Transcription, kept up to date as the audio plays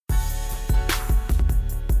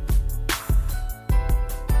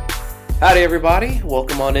Howdy, everybody.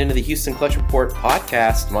 Welcome on into the Houston Clutch Report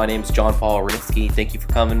podcast. My name is John Paul Renitzky. Thank you for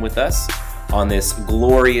coming with us on this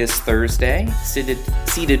glorious Thursday.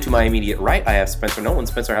 Seated to my immediate right, I have Spencer Nolan.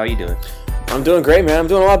 Spencer, how are you doing? I'm doing great, man. I'm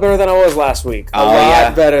doing a lot better than I was last week. A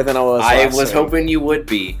lot better than I was last week. I was hoping you would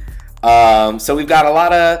be. So we've got a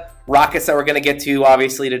lot of Rockets that we're going to get to,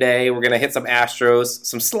 obviously, today. We're going to hit some Astros,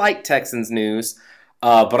 some slight Texans news.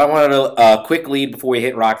 But I wanted a quick lead before we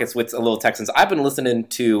hit Rockets with a little Texans. I've been listening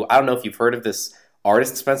to, I don't know if you've heard of this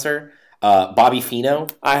artist, Spencer, Bobby Fino.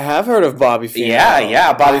 I have heard of Bobby Fino.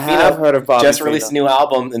 Yeah, Bobby Fino. I have heard of Bobby just Fino. released a new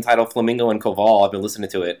album entitled Flamingo and Koval. I've been listening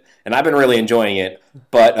to it, and I've been really enjoying it.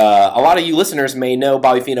 But a lot of you listeners may know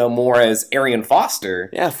Bobby Fino more as Arian Foster.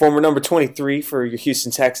 Yeah, former number 23 for your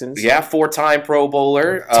Houston Texans. Yeah, 4-time Pro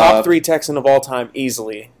Bowler. Top 3 Texan of all time,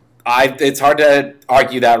 easily. It's hard to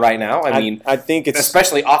argue that right now. I think it's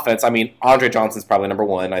especially offense. I mean, Andre Johnson's probably number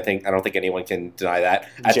 1. I don't think anyone can deny that.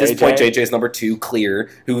 At this point, JJ's number 2,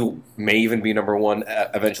 clear. Who may even be number 1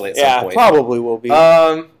 eventually at some point. Yeah, probably will be.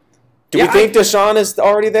 Do we think Deshaun is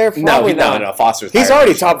already there? Probably not. No. Foster's. He's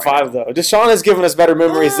already top 5 though. Deshaun has given us better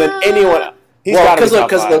memories than anyone. He's got to be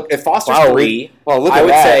top 5. Look, if Foster's free,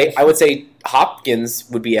 I would say Hopkins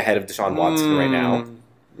would be ahead of Deshaun Watson right now.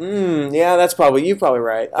 Yeah, you're probably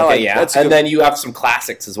right. And then you have some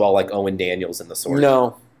classics as well, like Owen Daniels and the sort.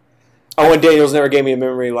 No. Owen Daniels never gave me a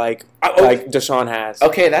memory like Deshaun has.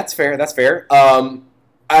 Okay, that's fair.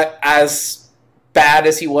 As bad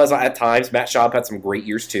as he was at times, Matt Schaub had some great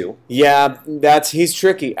years too. Yeah, he's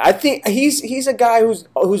tricky. I think he's a guy who's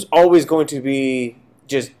always going to be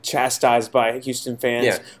just chastised by Houston fans.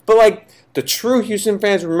 Yeah. But the true Houston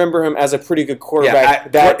fans remember him as a pretty good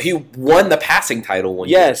quarterback. He won the passing title one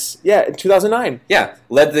year. Yes, yeah, in 2009. Yeah,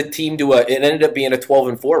 led the team to it ended up being a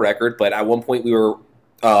 12-4 record, but at one point we were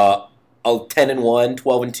 10-1,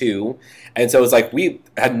 12-2, and so it's like we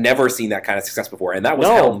had never seen that kind of success before, and that was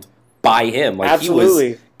helmed by him. Absolutely.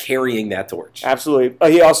 He was carrying that torch. Absolutely.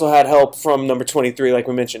 He also had help from number 23, like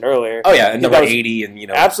we mentioned earlier. Oh yeah, and number 80,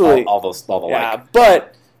 and absolutely all the like.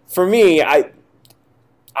 But for me,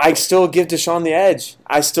 I still give Deshaun the edge.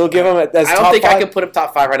 I still give him as top 5. I don't think I can put him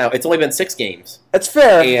top 5 right now. It's only been 6 games. That's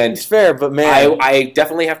fair. It's fair, but man, I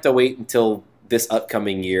definitely have to wait until this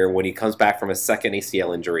upcoming year when he comes back from a second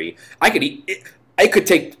ACL injury. I could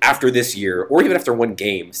take after this year, or even after one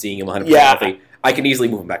game, seeing him 100% healthy. I can easily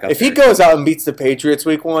move him back up. If he goes out and beats the Patriots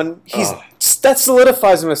week 1, that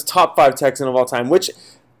solidifies him as top 5 Texan of all time, which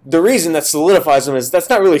the reason that solidifies him is that's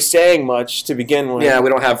not really saying much to begin with. Yeah, we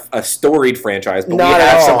don't have a storied franchise, but we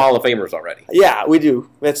have some Hall of Famers already. Yeah, we do.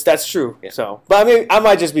 That's true. Yeah. So, but I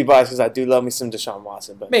might just be biased because I do love me some Deshaun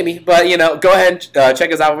Watson. But maybe, but go ahead, check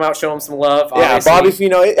his album out, show him some love. Yeah, obviously. Bobby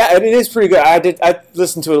Fino, it is pretty good. I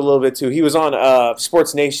listened to it a little bit too. He was on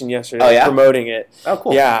Sports Nation yesterday promoting it. Oh,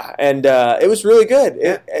 cool. Yeah, and it was really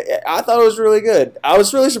good. I thought it was really good. I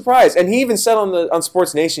was really surprised, and he even said on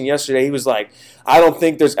Sports Nation yesterday, he was like, I don't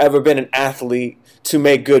think there's ever been an athlete to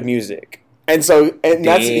make good music. And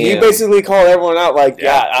he basically called everyone out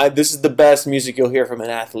this is the best music you'll hear from an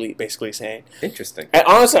athlete, basically saying. Interesting. And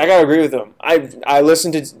honestly, I gotta agree with him. I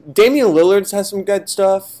listened to Damian Lillard has some good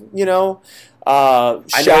stuff, I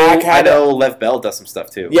know Lev Bell does some stuff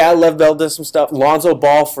too. Yeah, Lev Bell does some stuff. Lonzo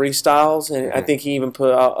Ball freestyles, and I think he even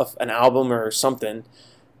put out an album or something.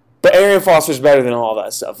 But Arian Foster's better than all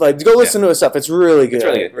that stuff. Go listen to his stuff. It's really good.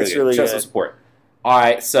 It's really good. Show some support. All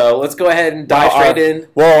right, so let's go ahead and dive straight in.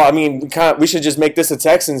 Well, I mean, we should just make this a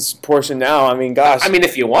Texans portion now. I mean, gosh. I mean,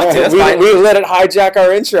 if you want to, that's fine. We let it hijack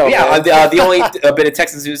our intro. Yeah, the only bit of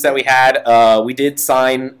Texans news that we had, we did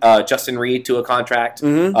sign Justin Reed to a contract,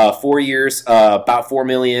 4 years, about $4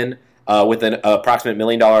 million, with an approximate $1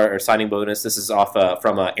 million signing bonus. This is off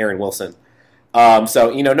from Aaron Wilson.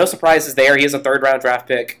 So no surprises there. He is a third-round draft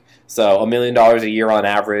pick, so $1 million a year on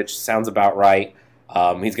average sounds about right.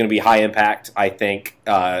 He's going to be high impact, I think,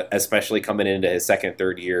 especially coming into his second,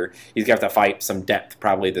 third year. He's going to have to fight some depth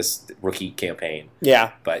probably this rookie campaign.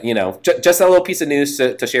 Yeah. But, just a little piece of news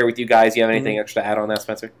to share with you guys. You have anything extra to add on that,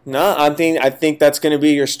 Spencer? No, I think that's going to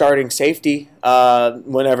be your starting safety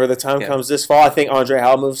whenever the time comes this fall. I think Andre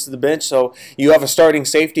Howell moves to the bench, so you have a starting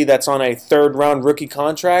safety that's on a third-round rookie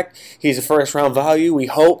contract. He's a first-round value, we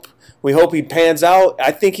hope. We hope he pans out.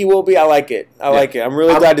 I think he will be. I like it. I like it. I'm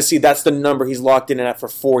really glad to see that's the number he's locked in at for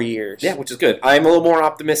 4 years. Yeah, which is good. I'm a little more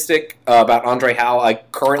optimistic about Andre Howell.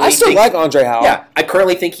 I still like Andre Howell. Yeah, I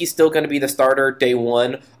currently think he's still going to be the starter day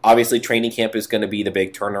one. Obviously, training camp is going to be the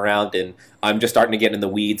big turnaround, and I'm just starting to get in the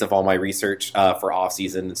weeds of all my research for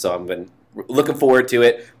offseason, so I'm looking forward to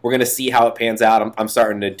it. We're going to see how it pans out. I'm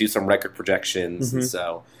starting to do some record projections, and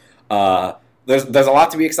so there's a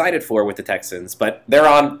lot to be excited for with the Texans, but they're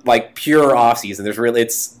on like pure off season. There's really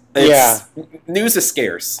it's news is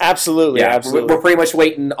scarce. Absolutely, absolutely. We're pretty much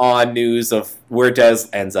waiting on news of where Dez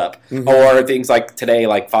ends up, or things like today,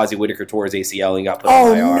 like Fozzie Whitaker tore his ACL and got put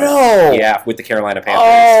on IR. Oh no! Yeah, with the Carolina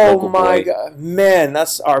Panthers. Oh my god, man,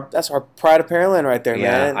 that's our pride of Pearland right there,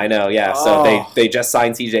 man. Yeah, I know. Yeah, so they just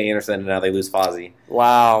signed C.J. Anderson and now they lose Fozzie.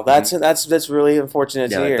 Wow, that's really unfortunate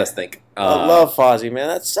to hear. Yeah, it does stink. I love Fozzie, man.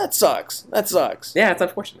 That sucks. That sucks. Yeah, it's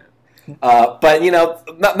unfortunate. But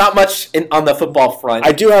not much on the football front.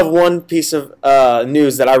 I do have one piece of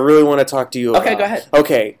news that I really want to talk to you about. Okay, go ahead.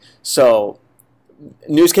 Okay, so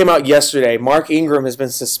news came out yesterday. Mark Ingram has been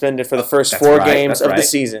suspended for the first 4 games of the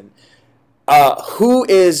season. Who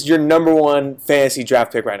is your number 1 fantasy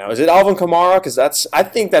draft pick right now? Is it Alvin Kamara? Because I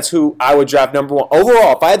think that's who I would draft number 1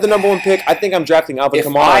 overall. If I had the number 1 pick, I think I'm drafting Alvin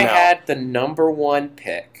Kamara now. If I had the number 1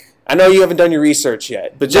 pick. I know you haven't done your research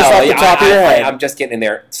yet, but just off the top of your head. I'm just getting in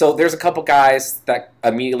there. So there's a couple guys that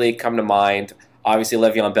immediately come to mind. Obviously,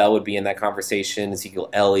 Le'Veon Bell would be in that conversation. Ezekiel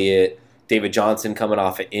Elliott, David Johnson coming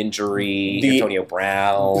off an injury, Antonio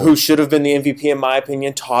Brown. Who should have been the MVP in my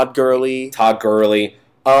opinion, Todd Gurley.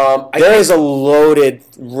 There is a loaded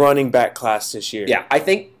running back class this year. Yeah, I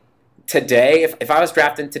think today, if I was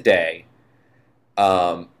drafting today,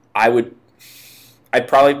 I'd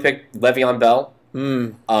probably pick Le'Veon Bell.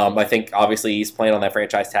 I think obviously he's playing on that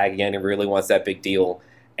franchise tag again and really wants that big deal,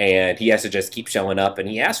 and he has to just keep showing up, and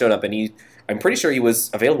he has shown up, and I'm pretty sure he was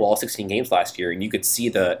available all 16 games last year, and you could see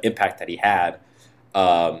the impact that he had.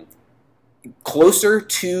 Closer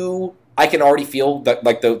to, I can already feel that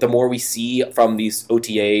like the more we see from these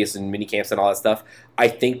OTAs and mini camps and all that stuff, I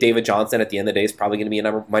think David Johnson at the end of the day is probably going to be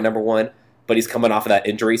my number 1. But he's coming off of that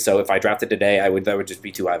injury, so if I drafted today, that would just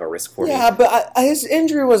be too high of a risk for me. Yeah, but his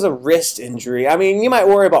injury was a wrist injury. I mean, you might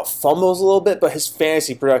worry about fumbles a little bit, but his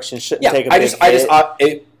fantasy production shouldn't take a big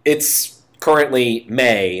hit. It's currently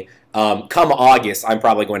May. Come August, I'm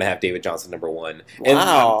probably going to have David Johnson number 1.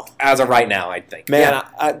 Wow. And, as of right now, I think. Man,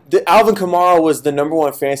 Alvin Kamara was the number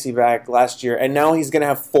 1 fantasy back last year, and now he's going to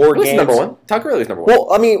have 4 games. Number 1? Todd Gurley was number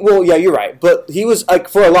 1. Well, yeah, you're right. But he was, like,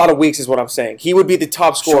 for a lot of weeks is what I'm saying. He would be the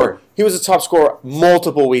top scorer. Sure. He was the top scorer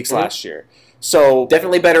multiple weeks last year. So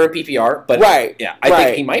definitely better in PPR. But right. Yeah, I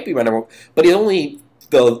think he might be my number 1. But he's only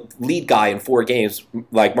the lead guy in 4 games.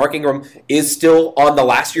 Like, Mark Ingram is still on the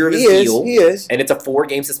last year of his deal. He is. And it's a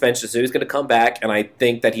 4-game suspension, so he's going to come back, and I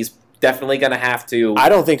think that he's definitely going to have to... I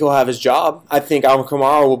don't think he'll have his job. I think Alvin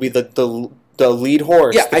Kamara will be the lead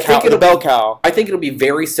horse, the bell cow. I think it'll be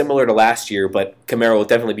very similar to last year, but Kamara will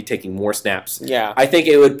definitely be taking more snaps. Yeah. I think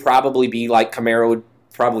it would probably be like Kamara would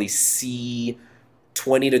probably see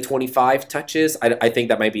 20 to 25 touches. I think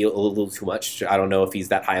that might be a little too much. I don't know if he's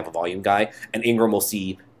that high of a volume guy. And Ingram will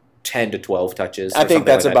see 10 to 12 touches. I think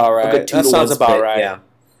that's about right. That sounds about right. Yeah.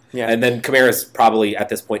 Yeah. And then Kamara's probably, at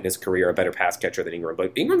this point in his career, a better pass catcher than Ingram.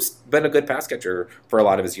 But Ingram's been a good pass catcher for a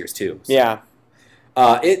lot of his years, too. So. Yeah.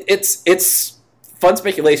 It's fun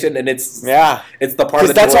speculation, and it's the part of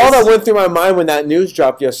the that's all that went through my mind when that news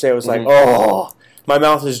dropped yesterday. It was like, my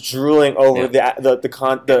mouth is drooling over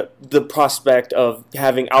the prospect of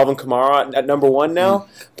having Alvin Kamara at number 1 now.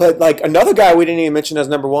 But like another guy we didn't even mention as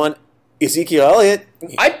number 1, Ezekiel Elliott.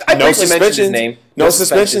 I briefly mentioned his name. No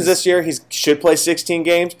suspensions this year. He should play 16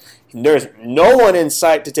 games. There's no one in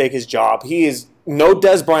sight to take his job. He is no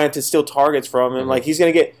Dez Bryant to steal targets from him. Like he's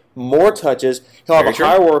going to get more touches. He'll have a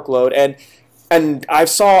higher workload. And I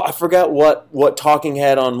forgot what talking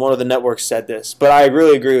head on one of the networks said this, but I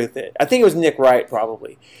really agree with it. I think it was Nick Wright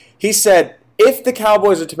probably. He said if the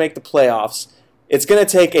Cowboys are to make the playoffs, it's going to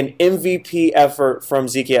take an MVP effort from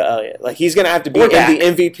Ezekiel Elliott. Like he's going to have to be in the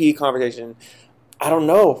MVP conversation. I don't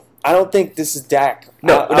know. I don't think this is Dak.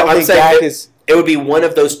 No, I'm saying it would be one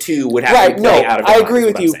of those two would have to play out of the I agree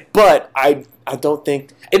with you, but I don't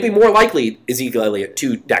think it'd be more likely Ezekiel Elliott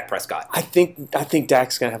to Dak Prescott. I think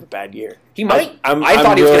Dak's gonna have a bad year. He might. I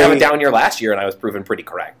thought he was gonna have a down year last year, and I was proven pretty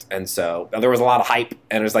correct. And so there was a lot of hype,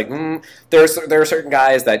 and it was like there are certain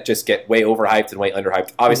guys that just get way overhyped and way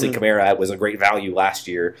underhyped. Obviously, Kamara was a great value last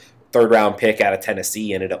year. 3rd round pick out of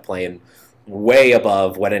Tennessee, ended up playing way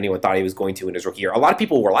above what anyone thought he was going to in his rookie year. A lot of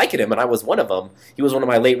people were liking him, and I was one of them. He was one of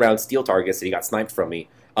my late round steal targets, and he got sniped from me.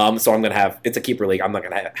 So I'm going to have – it's a keeper league. I'm not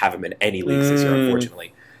going to have him in any leagues this year,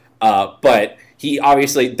 unfortunately. But he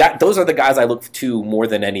obviously – those are the guys I look to more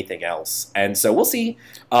than anything else. And so we'll see.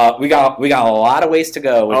 We got a lot of ways to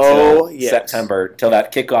go until September, till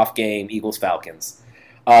that kickoff game, Eagles-Falcons.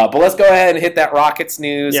 But let's go ahead and hit that Rockets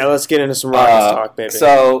news. Yeah, let's get into some Rockets talk, baby.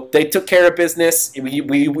 So they took care of business.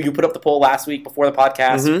 You put up the poll last week before the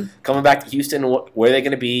podcast. Coming back to Houston, where are they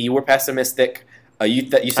going to be? You were pessimistic. You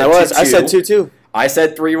said 2-2. I said 2-2. I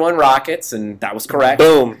said 3-1 Rockets, and that was correct.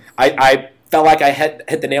 Boom. I felt like I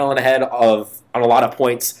hit the nail on the head on a lot of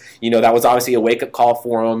points. That was obviously a wake-up call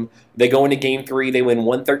for them. They go into Game 3. They win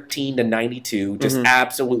 113-92. Just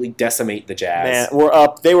absolutely decimate the Jazz. Man,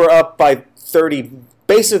 they were up by 30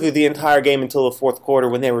 basically the entire game until the fourth quarter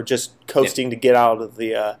when they were just coasting to get out of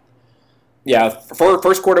the... For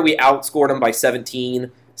first quarter, we outscored them by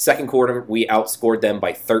 17. Second quarter, we outscored them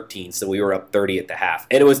by 13. So we were up 30 at the half.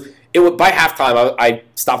 And it was by halftime, I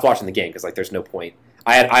stopped watching the game because there's no point.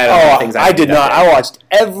 I had other things I did not. I watched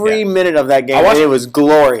every minute of that game, and it was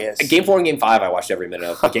glorious. Game 4 and Game 5, I watched every minute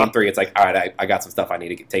of. But Game 3, it's like, all right, I got some stuff I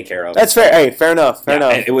need to take care of. That's fair. Hey, fair enough. Fair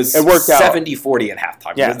enough. It worked out. 70-40 at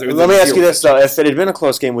halftime. Yeah. Let me ask you this, though. If it had been a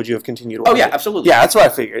close game, would you have continued to watch it? Absolutely. Yeah, that's what I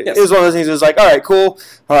figured. Yes. It was one of those things that was like, all right, cool.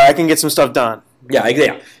 All right, I can get some stuff done. Yeah.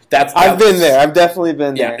 I've been there. I've definitely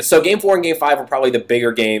been there. Yeah. So Game 4 and Game 5 were probably the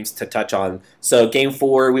bigger games to touch on. So Game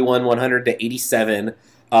 4, we won 100-87.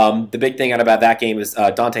 The big thing about that game is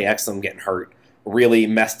Dante Exum getting hurt. Really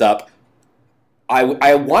messed up.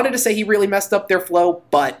 I wanted to say he really messed up their flow,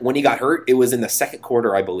 but when he got hurt, it was in the second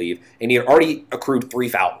quarter, I believe, and he had already accrued 3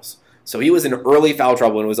 fouls. So he was in early foul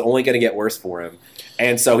trouble, and it was only going to get worse for him.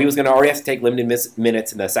 And so he was going to already have to take limited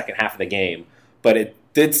minutes in the second half of the game. But it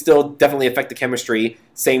did still definitely affect the chemistry.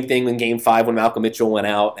 Same thing in Game 5 when Malcolm Mitchell went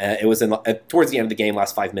out. It was towards the end of the game,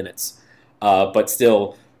 last 5 minutes. But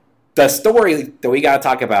still... The story that we got to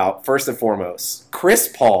talk about, first and foremost, Chris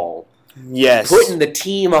Paul putting the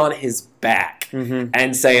team on his back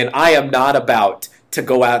and saying, I am not about to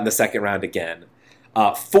go out in the second round again.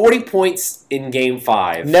 40 points in Game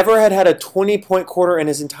 5. Never had a 20-point quarter in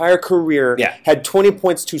his entire career. Yeah. Had 20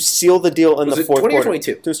 points to seal the deal in the fourth quarter. 20 or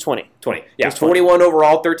 22? It was 20. 20. Yeah, 21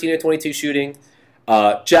 overall, 13 of 22 shooting.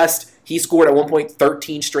 He scored at one point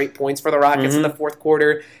 13 straight points for the Rockets in the fourth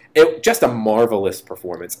quarter. Just a marvelous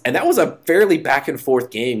performance. And that was a fairly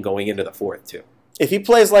back-and-forth game going into the fourth, too. If he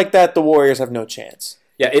plays like that, the Warriors have no chance.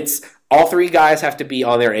 Yeah, all 3 guys have to be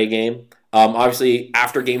on their A-game. Obviously,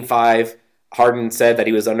 after Game 5, Harden said that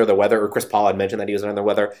he was under the weather, or Chris Paul had mentioned that he was under the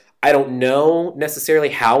weather. I don't know necessarily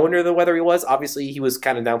how under the weather he was. Obviously, he was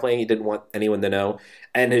kind of downplaying. He didn't want anyone to know.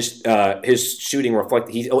 And his shooting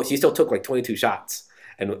reflected. He still took like 22 shots.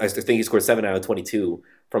 And I think he scored 7 out of 22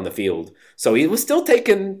 from the field. So he was still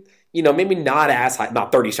taking, maybe not as high,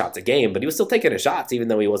 not 30 shots a game, but he was still taking his shots even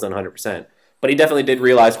though he wasn't 100%. But he definitely did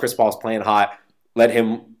realize Chris Paul's playing hot, let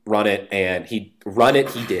him run it, and he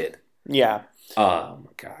did. Yeah. Oh,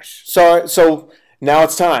 my gosh. So now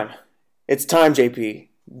it's time. It's time, JP.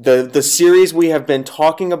 The series we have been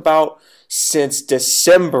talking about since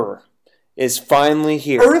December is finally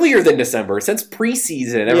here. Earlier than December, since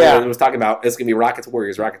preseason, everyone was talking about it's going to be Rockets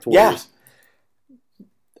Warriors. Yeah.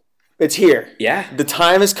 It's here. Yeah. The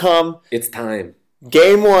time has come. It's time.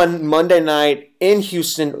 Game 1, Monday night in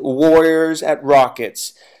Houston, Warriors at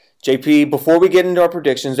Rockets. JP, before we get into our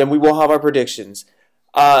predictions, and we will have our predictions,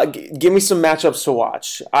 give me some matchups to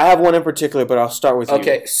watch. I have one in particular, but I'll start with you.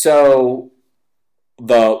 Okay, so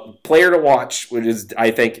the player to watch, which I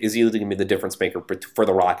think is either going to be the difference maker for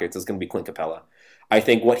the Rockets, is going to be Clint Capella. I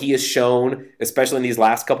think what he has shown, especially in these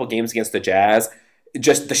last couple games against the Jazz,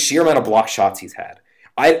 just the sheer amount of block shots he's had.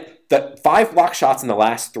 The 5 block shots in the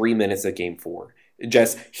last 3 minutes of Game 4.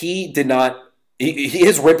 His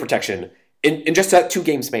rim protection in just that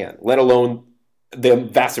 2-game span, let alone the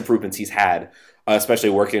vast improvements he's had, especially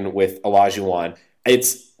working with Olajuwon.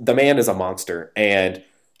 The man is a monster, and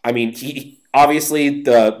I mean he obviously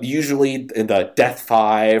usually in the Death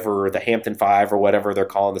 5 or the Hampton 5 or whatever they're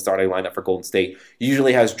calling the starting lineup for Golden State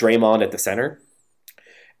usually has Draymond at the center.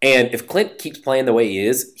 And if Clint keeps playing the way he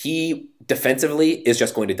is, he defensively is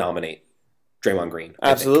just going to dominate Draymond Green.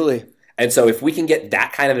 Absolutely. And so if we can get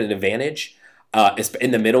that kind of an advantage in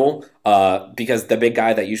the middle, because the big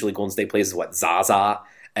guy that usually Golden State plays is Zaza,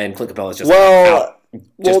 and Clint Capella is just out.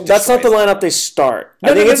 Well, that's not the lineup they start.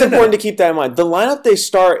 I think it's important to keep that in mind. The lineup they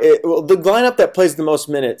start, the lineup that plays the most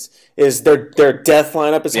minutes is their death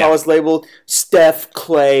lineup is how it's labeled. Steph,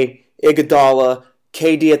 Clay, Iguodala,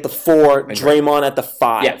 KD at the 4, Draymond at the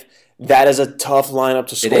 5. Yeah. That is a tough lineup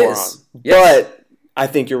to score on. Yes. But I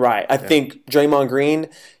think you're right. I think Draymond Green,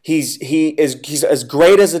 he's as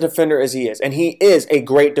great as a defender as he is, and he is a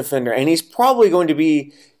great defender, and he's probably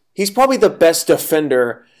the best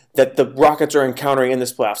defender that the Rockets are encountering in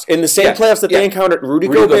this playoffs. In the same playoffs that they encountered Rudy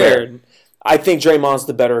Gobert, I think Draymond's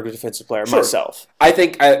the better defensive player myself. I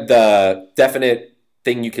think the definite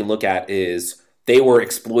thing you can look at is they were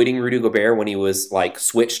exploiting Rudy Gobert when he was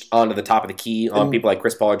switched onto the top of the key on people like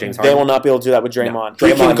Chris Paul or James Harden. They will not be able to do that with Draymond. No.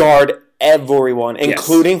 He can guard everyone,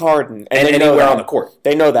 including Harden. And anywhere on the court.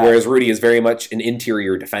 They know that. Whereas Rudy is very much an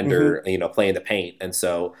interior defender, playing the paint. And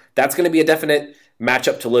so that's going to be a definite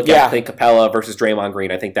matchup to look at. Clint Capella versus Draymond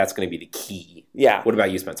Green. I think that's going to be the key. Yeah. What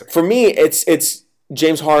about you, Spencer? For me, it's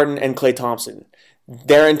James Harden and Klay Thompson.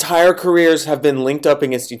 Their entire careers have been linked up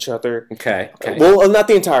against each other. Okay. Well, not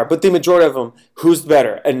the entire, but the majority of them. Who's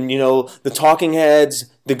better? And, the talking heads,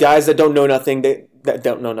 the guys that don't know nothing,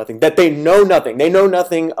 that they know nothing. They know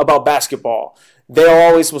nothing about basketball. They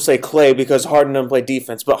always will say Klay because Harden doesn't play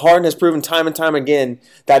defense. But Harden has proven time and time again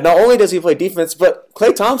that not only does he play defense, but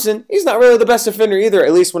Klay Thompson, he's not really the best defender either,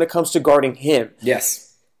 at least when it comes to guarding him.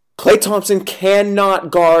 Yes. Klay Thompson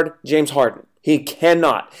cannot guard James Harden. He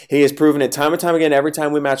cannot. He has proven it time and time again every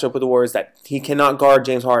time we match up with the Warriors that he cannot guard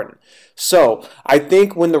James Harden. So I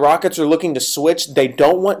think when the Rockets are looking to switch, they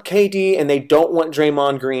don't want KD and they don't want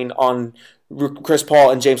Draymond Green on Chris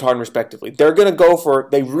Paul and James Harden respectively. They're going to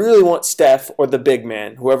they really want Steph or the big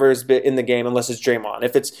man, whoever is in the game, unless it's Draymond.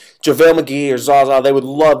 If it's JaVale McGee or Zaza, they would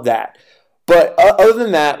love that. But other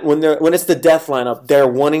than that, when it's the death lineup, they're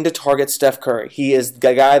wanting to target Steph Curry. He is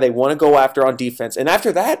the guy they want to go after on defense. And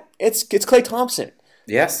after that, it's Klay Thompson.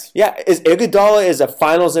 Yes. Yeah, Iguodala is a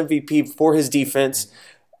Finals MVP for his defense.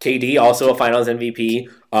 KD also a Finals MVP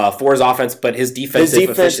for his offense, but his defensive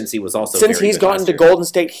efficiency was also since very he's good gotten to Golden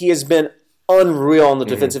State, he has been unreal on the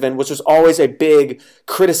defensive end, which was always a big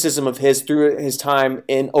criticism of his through his time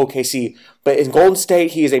in OKC. But in Golden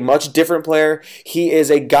State, he is a much different player. He is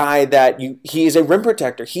a guy he is a rim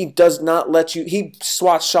protector. He does not let you. He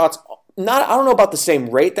swats shots. I don't know about the same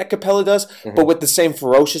rate that Capella does, but with the same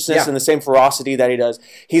ferociousness and the same ferocity that he does.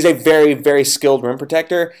 He's a very, very skilled rim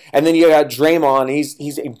protector. And then you got Draymond.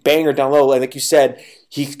 He's a banger down low. Like you said,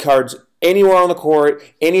 he guards anywhere on the court,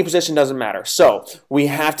 any position doesn't matter. So we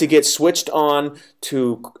have to get switched on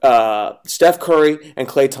to Steph Curry and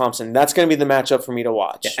Klay Thompson. That's going to be the matchup for me to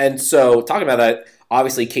watch. Yeah, and so talking about that,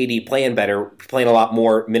 obviously KD playing better, playing a lot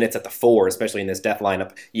more minutes at the 4, especially in this death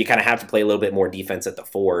lineup. You kind of have to play a little bit more defense at the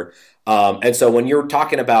 4. And so when you're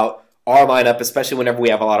talking about our lineup, especially whenever we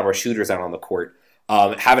have a lot of our shooters out on the court,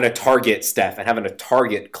 having to target Steph and having to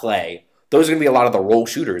target Klay, those are going to be a lot of the role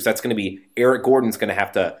shooters. That's going to be Eric Gordon's going to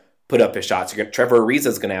have to put up his shots. Trevor Ariza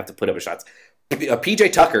is going to have to put up his shots.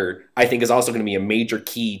 PJ Tucker, I think, is also going to be a major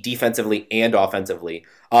key defensively and offensively.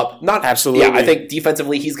 Not absolutely. Yeah, I think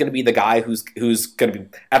defensively he's going to be the guy who's going to be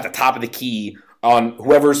at the top of the key on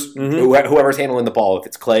whoever's handling the ball. If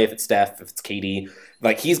it's Klay, if it's Steph, if it's KD,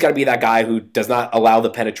 like he's got to be that guy who does not allow the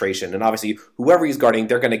penetration. And obviously, whoever he's guarding,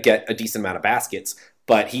 they're going to get a decent amount of baskets,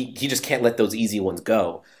 but he just can't let those easy ones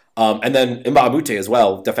go. And then Mbah a Moute as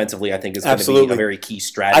well, defensively, I think is going to be a very key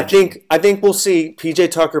strategy. I think we'll see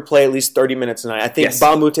PJ Tucker play at least 30 minutes a night. I think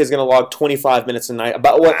Mbah a Moute is going to log 25 minutes a night.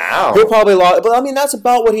 He'll probably log, but I mean that's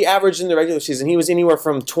about what he averaged in the regular season. He was anywhere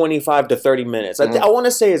from 25 to 30 minutes. I want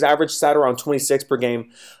to say his average sat around 26 per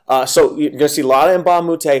game. So you're going to see a lot of Mbah a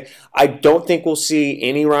Moute. I don't think we'll see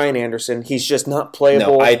any Ryan Anderson. He's just not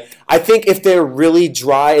playable. No, I think if they're really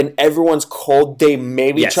dry and everyone's cold, they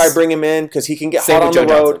maybe try bring him in because he can get hot on the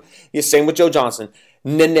road. Yeah, same with Joe Johnson.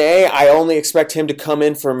 Nene, I only expect him to come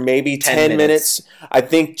in for maybe 10 minutes. I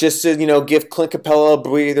think just to give Clint Capella a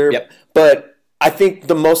breather. Yep. But I think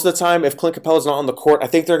the most of the time, if Clint Capella's not on the court, I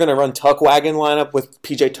think they're going to run Tuck Wagon lineup with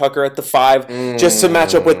PJ Tucker at the 5 just to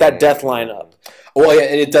match up with that death lineup. Well, yeah,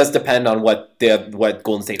 and it does depend on what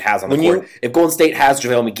Golden State has on the court. If Golden State has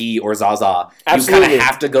JaVale McGee or Zaza, you kind of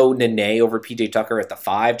have to go Nene over PJ Tucker at the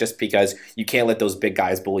 5 just because you can't let those big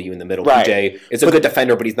guys bully you in the middle. Right. PJ is a good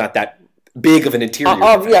defender, but he's not that big of an interior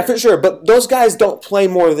defender. Yeah, for sure. But those guys don't play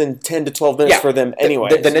more than 10 to 12 minutes for them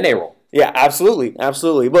anyway. The Nene role. Yeah, absolutely.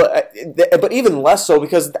 But even less so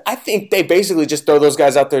because I think they basically just throw those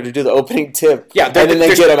guys out there to do the opening tip. Yeah, and then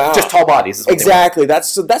they get them out. Just tall bodies. Exactly.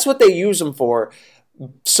 That's what they use them for.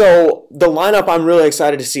 So the lineup I'm really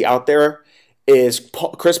excited to see out there is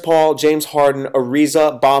Chris Paul, James Harden,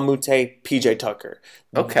 Ariza, Mbah a Moute, PJ Tucker.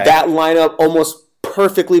 Okay. That lineup almost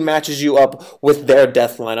perfectly matches you up with their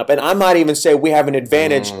death lineup. And I might even say we have an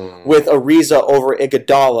advantage with Ariza over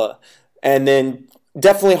Iguodala. And then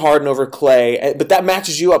definitely Harden over Klay, but that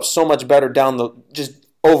matches you up so much better down the just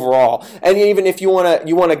overall. And even if you want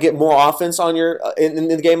to get more offense on your in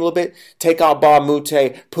the game a little bit, take out Mbah a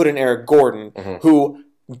Moute, put in Eric Gordon, who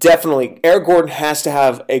definitely Eric Gordon has to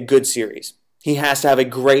have a good series. He has to have a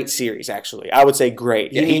great series. Actually, I would say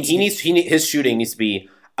great. Yeah, his shooting needs to be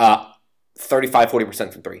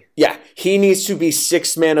 35-40% from 3. Yeah, he needs to be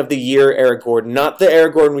 6th man of the year, Eric Gordon, not the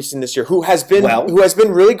Eric Gordon we've seen this year, who has been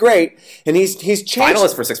really great, and he's changed.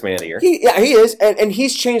 Finalist for 6th man of the year. He is, and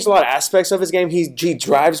he's changed a lot of aspects of his game. He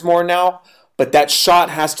drives more now, but that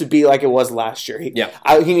shot has to be like it was last year. He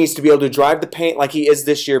needs to be able to drive the paint like he is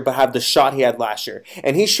this year, but have the shot he had last year.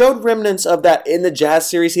 And he showed remnants of that in the Jazz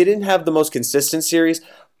series. He didn't have the most consistent series,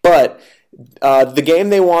 but the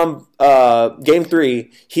game they won, Game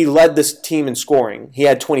 3, he led this team in scoring. He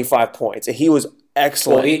had 25 points, and he was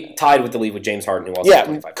excellent. Well, he tied with the lead with James Harden, who also had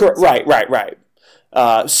 25 points.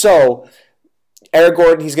 Right. So Eric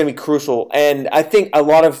Gordon, he's going to be crucial. And I think a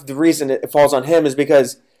lot of the reason it falls on him is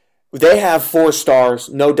because they have 4 stars,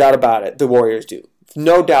 no doubt about it. The Warriors do.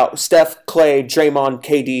 No doubt. Steph, Clay, Draymond,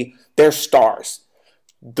 KD, they're stars.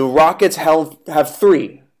 The Rockets have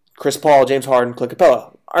 3. Chris Paul, James Harden, Clint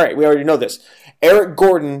Capella. All right, we already know this. Eric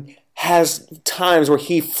Gordon has times where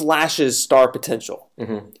he flashes star potential.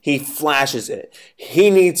 Mm-hmm. He flashes it. He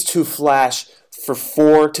needs to flash for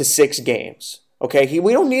 4 to 6 games. Okay,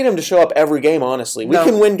 we don't need him to show up every game. Honestly, we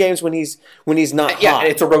can win games when he's not hot. Yeah,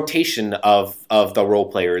 it's a rotation of the role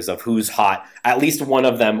players of who's hot. At least one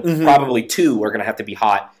of them, probably 2, are going to have to be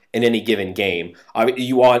hot in any given game.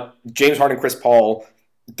 You want James Harden, Chris Paul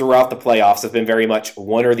throughout the playoffs have been very much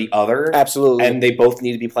one or the other. Absolutely. And they both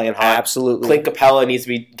need to be playing hot. Absolutely. Clint Capella needs to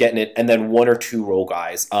be getting it, and then 1 or 2 role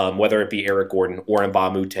guys, whether it be Eric Gordon or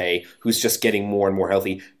Mbah Moute, who's just getting more and more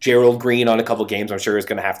healthy. Gerald Green on a couple games, I'm sure, is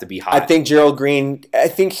going to have to be hot. I think Gerald Green,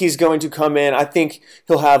 he's going to come in. I think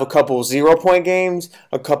he'll have a couple 0-point games,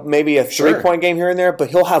 maybe a 3-point game here and there,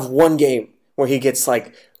 but he'll have one game where he gets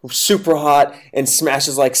like super hot and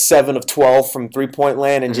smashes like 7 of 12 from 3-point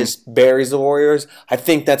land and just buries the Warriors. I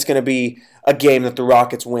think that's going to be a game that the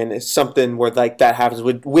Rockets win. It's something where like that happens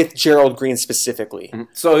with Gerald Green specifically.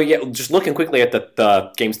 So yeah, just looking quickly at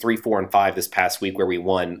the games 3, 4, and 5 this past week where we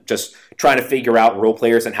won, just trying to figure out role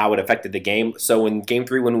players and how it affected the game. So in game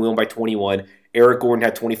 3 when we won by 21, Eric Gordon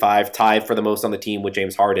had 25, tied for the most on the team with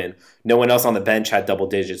James Harden. No one else on the bench had double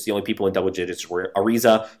digits. The only people in double digits were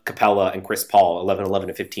Ariza, Capella, and Chris Paul, 11, 11,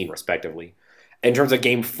 and 15 respectively. In terms of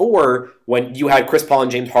game 4, when you had Chris Paul and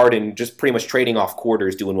James Harden just pretty much trading off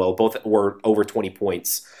quarters, doing well, both were over 20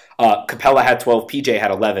 points. Capella had 12, PJ had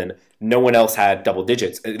 11. No one else had double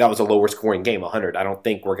digits. That was a lower scoring game, 100. I don't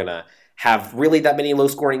think we're going to have really that many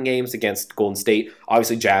low-scoring games against Golden State.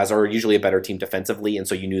 Obviously, Jazz are usually a better team defensively, and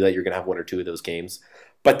so you knew that you're going to have 1 or 2 of those games.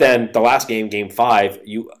 But then the last game, game 5,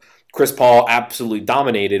 Chris Paul absolutely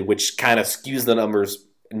dominated, which kind of skews the numbers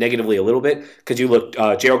negatively a little bit because you look,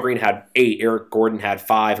 Gerald Green had 8, Eric Gordon had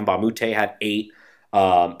 5, and Mbah Moute had 8.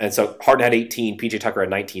 And so Harden had 18, PJ Tucker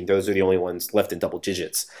had 19. Those are the only ones left in double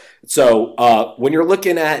digits. So when you're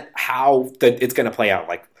looking at how it's going to play out,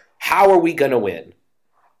 like how are we going to win?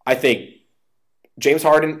 I think James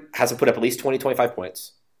Harden has to put up at least 20, 25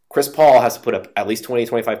 points. Chris Paul has to put up at least 20,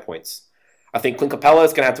 25 points. I think Clint Capella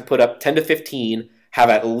is going to have to put up 10 to 15, have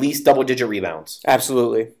at least double-digit rebounds.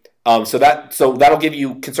 Absolutely. So that'll give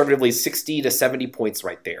you conservatively 60 to 70 points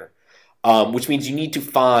right there, which means you need to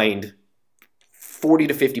find 40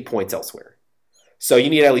 to 50 points elsewhere. So you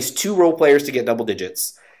need at least 2 role players to get double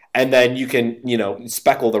digits, and then you can,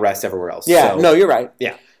 speckle the rest everywhere else. Yeah, no, you're right.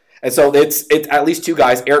 Yeah. And so it's at least 2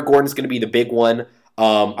 guys. Eric Gordon's going to be the big one.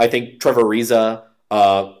 I think Trevor Ariza.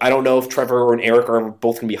 I don't know if Trevor and Eric are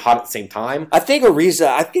both going to be hot at the same time. I think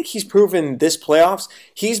Ariza, he's proven this playoffs.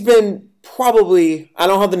 He's been probably, I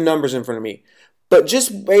don't have the numbers in front of me, but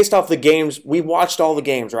just based off the games, we watched all the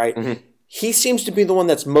games, right? Mm-hmm. He seems to be the one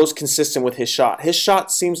that's most consistent with his shot. His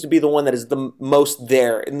shot seems to be the one that is the most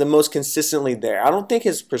there and the most consistently there. I don't think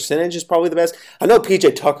his percentage is probably the best. I know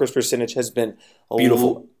PJ Tucker's percentage has been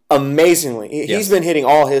beautiful. Amazingly. He's been hitting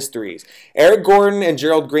all his threes. Eric Gordon and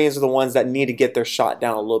Gerald Green are the ones that need to get their shot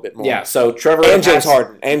down a little bit more. Yeah, so Trevor... And James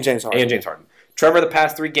Harden. Trevor, the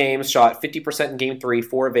past 3 games, shot 50% in game 3,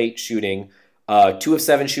 4 of 8 shooting, 2 of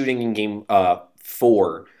 7 shooting in game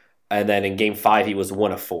 4, and then in game 5 he was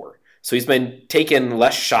 1 of 4. So he's been taking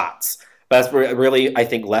less shots. But that's really, I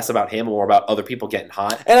think, less about him, more about other people getting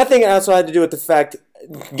hot. And I think it also had to do with the fact,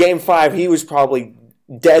 game 5, he was probably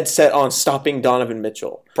dead set on stopping Donovan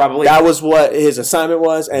Mitchell. Probably. That was what his assignment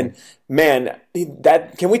was. And, man,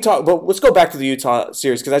 can we talk... But let's go back to the Utah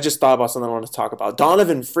series, because I just thought about something I wanted to talk about.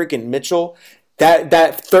 Donovan freaking Mitchell,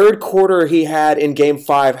 that third quarter he had in game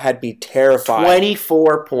 5 had me terrified.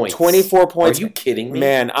 24 points. 24 points. Are you kidding me?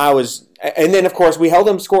 Man, I was... And then, of course, we held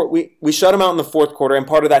him score. We shut him out in the fourth quarter, and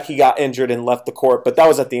part of that he got injured and left the court, but that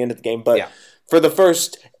was at the end of the game. But for the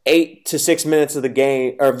first 8 to 6 minutes of the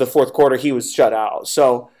game, or of the fourth quarter, he was shut out.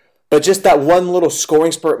 So, but just that one little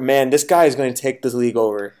scoring spurt, man, this guy is going to take this league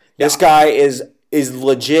over. Yeah. This guy is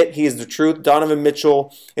legit. He is the truth. Donovan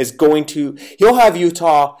Mitchell is going to... He'll have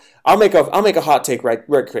Utah... I'll make a hot take right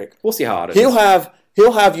quick. We'll see how hot it is.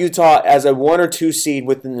 He'll have Utah as a 1 or 2 seed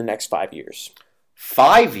within the next 5 years.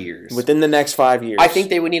 5 years. Within the next 5 years. I think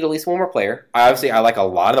they would need at least one more player. I like a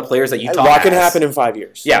lot of the players that Utah has. A lot can happen in 5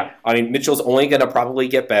 years. Yeah. I mean, Mitchell's only going to probably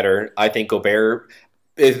get better. I think Gobert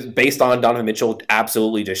is based on Donovan Mitchell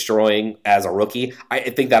absolutely destroying as a rookie. I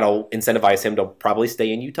think that'll incentivize him to probably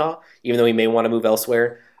stay in Utah, even though he may want to move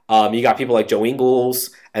elsewhere. You got people like Joe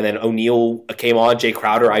Ingles, and then O'Neal came on. Jay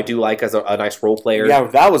Crowder, I do like as a nice role player. Yeah,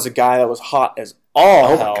 that was a guy that was hot as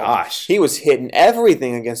all hell. Oh my gosh, he was hitting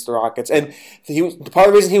everything against the Rockets, and part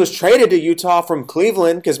of the reason he was traded to Utah from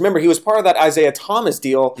Cleveland, because remember he was part of that Isaiah Thomas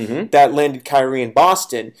deal that landed Kyrie in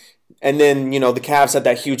Boston. And then, the Cavs had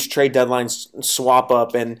that huge trade deadline swap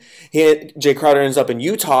up, and Jay Crowder ends up in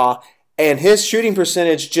Utah, and his shooting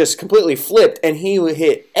percentage just completely flipped, and he would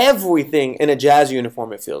hit everything in a Jazz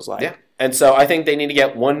uniform, it feels like. Yeah, and so I think they need to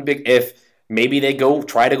get one big – if maybe they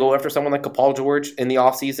try to go after someone like Paul George in the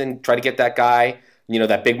offseason, try to get that guy,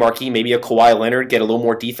 that big marquee, maybe a Kawhi Leonard, get a little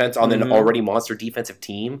more defense on an already monster defensive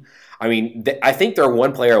team. I mean, I think they're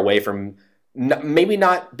one player away from maybe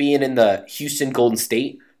not being in the Houston Golden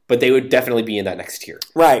State, but they would definitely be in that next tier.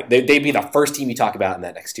 Right. They'd be the first team you talk about in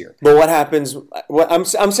that next tier. But what happens? What I'm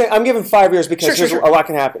saying, I'm giving 5 years because a lot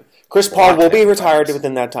can happen. Chris Paul will be retired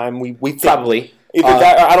within that time. We think. Probably. Either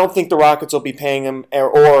that, or I don't think the Rockets will be paying him,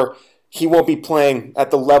 or he won't be playing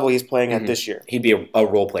at the level he's playing at this year. He'd be a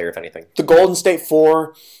role player, if anything. The Golden State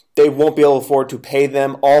 4, they won't be able to afford to pay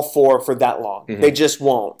them all 4 for that long. They just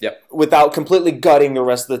won't. Yep. Without completely gutting the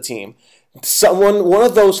rest of the team. One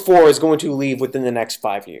of those 4 is going to leave within the next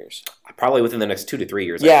 5 years. Probably within the next 2 to 3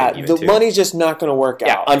 years. Yeah, the money's just not going to work out.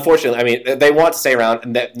 Yeah, unfortunately. I mean, they want to stay around,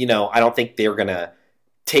 and that I don't think they're going to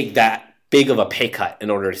take that big of a pay cut in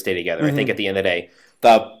order to stay together. I think at the end of the day,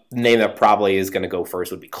 the name that probably is going to go first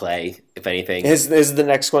would be Clay, if anything. Is the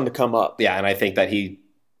next one to come up. Yeah, and I think that he,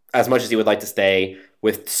 as much as he would like to stay,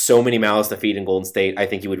 with so many mouths to feed in Golden State, I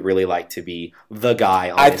think he would really like to be the guy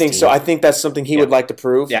on his team. So. I think that's something he would like to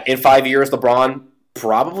prove. Yeah, in 5 years, LeBron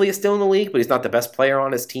probably is still in the league, but he's not the best player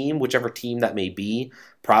on his team, whichever team that may be.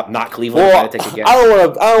 Not Cleveland. Well, I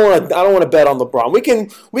don't want to bet on LeBron.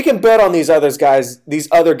 We can bet on these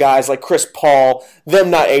other guys like Chris Paul,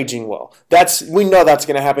 them not aging well. We know that's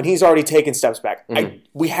going to happen. He's already taken steps back.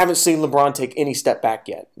 We haven't seen LeBron take any step back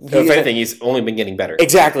yet. If anything, he's only been getting better.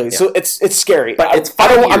 Exactly. Yeah. So it's scary. But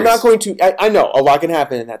I'm not going to. I know a lot can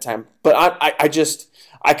happen in that time, but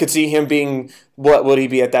I could see him being, what would he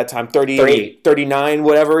be at that time? 38, 39,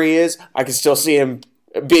 whatever he is. I could still see him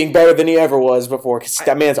being better than he ever was before, because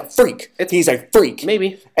that man's a freak. He's a freak.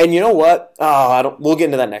 Maybe. And you know what? We'll get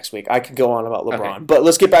into that next week. I could go on about LeBron. Okay. But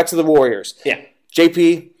let's get back to the Warriors. Yeah.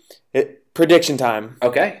 JP, prediction time.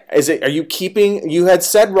 Okay. Are you keeping, you had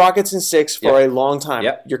said Rockets in 6 for a long time.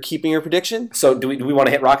 Yep. You're keeping your prediction? So do we want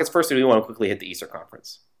to hit Rockets first, or do we want to quickly hit the Eastern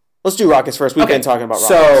Conference? Let's do Rockets first. We've been talking about Rockets.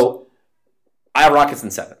 So I have Rockets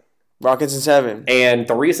in 7. Rockets in 7. And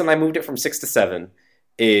the reason I moved it from 6 to 7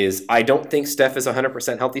 is I don't think Steph is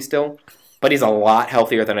 100% healthy still, but he's a lot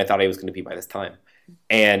healthier than I thought he was going to be by this time.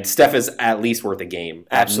 And Steph is at least worth a game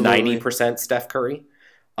at 90% Steph Curry.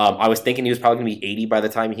 I was thinking he was probably going to be 80 by the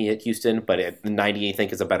time he hit Houston, but 90 I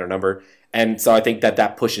think is a better number. And so I think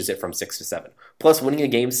that pushes it from 6 to 7. Plus winning a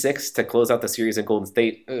game 6 to close out the series in Golden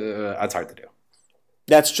State, that's hard to do.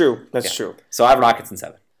 That's true. That's true. So I have Rockets in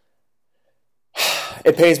 7.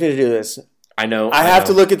 It pains me to do this. I know. I have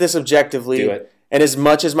to look at this objectively. Do it. And as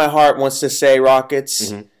much as my heart wants to say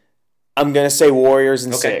Rockets, I'm going to say Warriors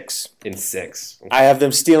in 6. In 6. Okay. I have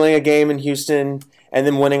them stealing a game in Houston and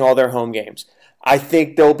then winning all their home games. I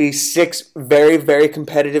think there'll be 6 very, very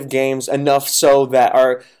competitive games, enough so that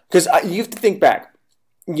are... Because you have to think back.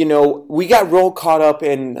 We got real caught up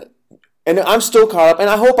in... And I'm still caught up, and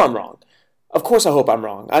I hope I'm wrong. Of course I hope I'm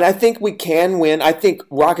wrong. And I think we can win. I think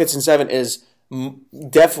Rockets in 7 is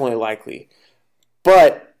definitely likely.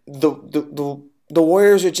 But the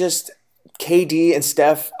Warriors are just, KD and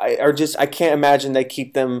Steph are just, I can't imagine they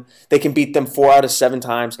can beat them 4 out of 7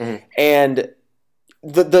 times. And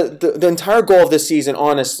the entire goal of this season,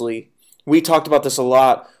 honestly, we talked about this a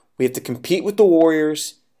lot. We have to compete with the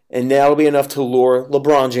Warriors, and that'll be enough to lure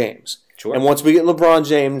LeBron James. Sure. And once we get LeBron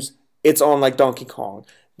James, it's on like Donkey Kong.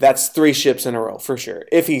 That's 3 ships in a row for sure,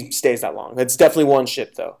 if he stays that long. It's definitely 1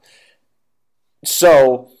 ship though.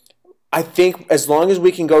 So I think as long as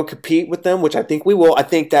we can go compete with them, which I think we will, I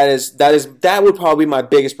think that would probably be my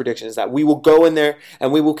biggest prediction, is that we will go in there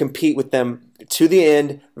and we will compete with them to the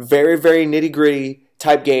end, very, very nitty-gritty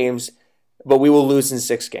type games, but we will lose in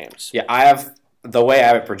 6 games. Yeah, I have, the way I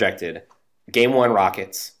have it projected, Game 1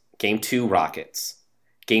 Rockets, Game 2 Rockets,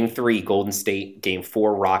 Game 3 Golden State, Game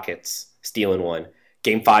 4 Rockets, stealing 1,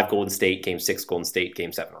 Game 5 Golden State, Game 6 Golden State,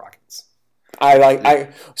 Game 7 Rockets.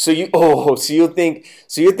 So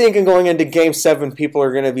you're thinking going into Game 7, people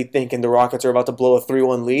are going to be thinking the Rockets are about to blow a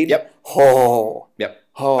 3-1 lead? Yep. Yep.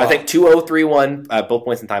 I think 2-0, 3-1 at both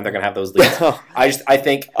points in time they're going to have those leads. I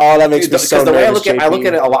think that makes me so nervous. Because the way I look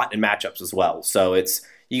at it a lot in matchups as well. So it's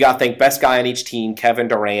you got to think best guy on each team: Kevin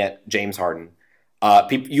Durant, James Harden.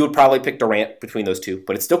 You would probably pick Durant between those two,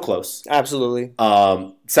 but it's still close. Absolutely.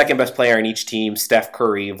 Second best player in each team: Steph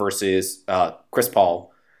Curry versus Chris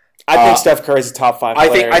Paul. I think Steph Curry's a top 5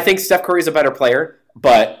 player. I think Steph Curry's a better player,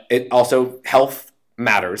 but it also health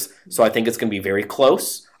matters. So I think it's going to be very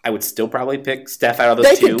close. I would still probably pick Steph out of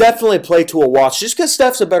those two. They could definitely play to a wash. Just because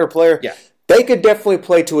Steph's a better player, they could definitely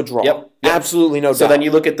play to a draw. Yep. Absolutely no doubt. So then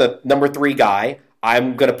you look at the number 3 guy.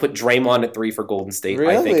 I'm going to put Draymond at 3 for Golden State.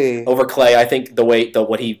 Really? I think over Clay. I think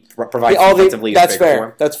what he provides defensively is bigger for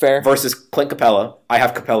him. That's fair. Versus Clint Capella. I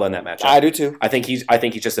have Capella in that matchup. I do too. I think he's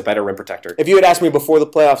just a better rim protector. If you had asked me before the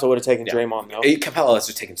playoffs, I would have taken Draymond. No? Capella has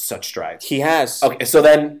just taken such strides. He has. Okay, so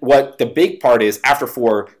then what the big part is after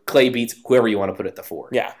 4, Clay beats whoever you want to put at the 4.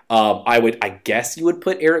 Yeah. I guess you would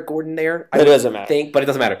put Eric Gordon there. It doesn't matter. But it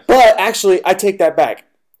doesn't matter. But actually, I take that back.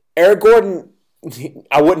 Eric Gordon.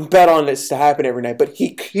 I wouldn't bet on this to happen every night, but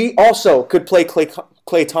he also could play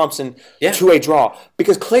Klay Thompson to a draw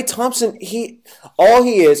because Klay Thompson all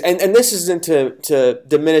he is, and this isn't to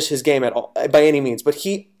diminish his game at all by any means, but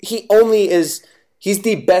he's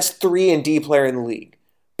the best 3 and D player in the league,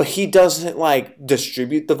 but he doesn't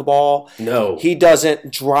distribute the ball. No, he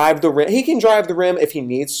doesn't drive the rim. He can drive the rim if he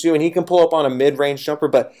needs to, and he can pull up on a mid-range jumper,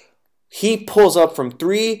 but he pulls up from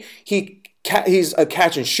 3. He's a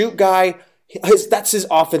catch and shoot guy. That's his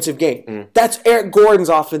offensive game. That's Eric Gordon's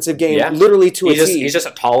offensive game, literally to a T. He's just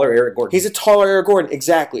a taller Eric Gordon. He's a taller Eric Gordon,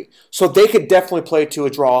 exactly. So they could definitely play to a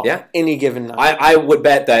draw any given night. I would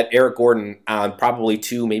bet that Eric Gordon on probably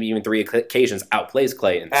 2, maybe even 3 occasions outplays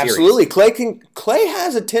Clay in the series. Absolutely. Clay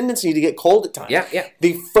has a tendency to get cold at times. Yeah.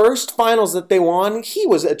 The first finals that they won, he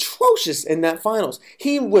was atrocious in that finals.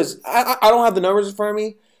 He was – I don't have the numbers in front of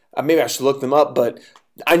me. Maybe I should look them up, but –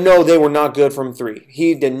 I know they were not good from 3.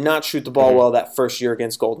 He did not shoot the ball well that first year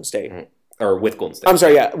against Golden State. Or with Golden State. I'm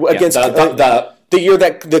sorry, against the year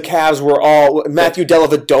that the Cavs were all Matthew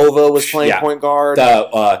Dellavedova was playing point guard.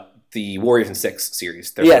 The Warriors in 6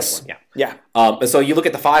 series. Yes. Yeah. So you look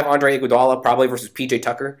at the 5, Andre Iguodala probably versus PJ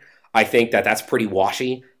Tucker. I think that's pretty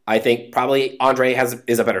washy. I think probably Andre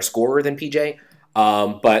is a better scorer than PJ.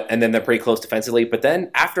 And then they're pretty close defensively. But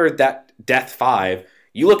then after that death 5,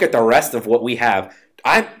 you look at the rest of what we have.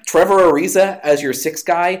 I'm Trevor Ariza as your 6th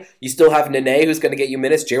guy. You still have Nene, who's going to get you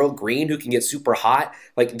minutes. Gerald Green, who can get super hot.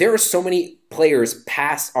 There are so many players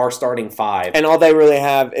past our starting 5. And all they really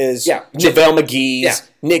have is JaVale McGee,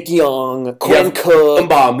 Nick Young, Quinn Cook.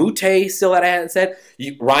 Mbah Moute still that I hadn't said.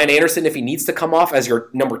 Ryan Anderson, if he needs to come off as your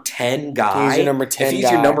number 10 guy. He's your number 10 If he's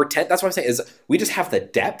your number 10, that's what I'm saying, is we just have the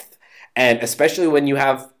depth. And especially when you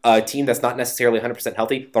have a team that's not necessarily 100%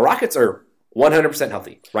 healthy. The Rockets are 100%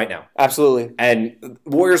 healthy right now. Absolutely. And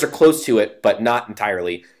Warriors are close to it, but not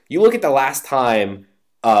entirely. You look at the last time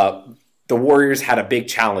the Warriors had a big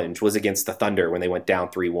challenge was against the Thunder when they went down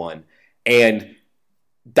 3-1. And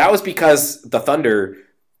that was because the Thunder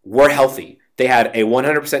were healthy. They had a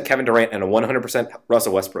 100% Kevin Durant and a 100%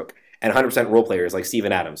 Russell Westbrook and 100% role players like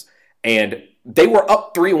Steven Adams. And they were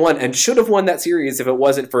up 3-1 and should have won that series if it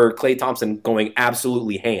wasn't for Klay Thompson going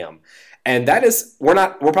absolutely ham. And that is, we're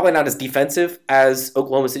probably not as defensive as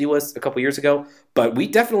Oklahoma City was a couple years ago, but we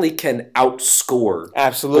definitely can outscore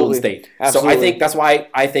Golden State. Absolutely. So I think that's why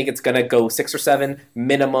I think it's going to go 6 or 7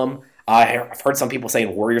 minimum. I've heard some people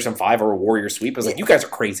saying Warriors in 5 or a Warriors sweep. I was like, you guys are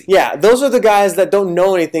crazy. Yeah, those are the guys that don't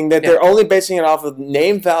know anything, that they're only basing it off of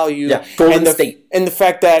name value Golden State. And the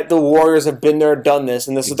fact that the Warriors have been there, done this,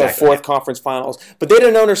 and this is their 4th conference finals. But they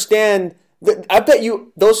didn't understand. I bet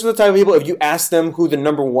you those are the type of people, if you ask them who the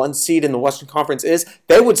number 1 seed in the Western Conference is,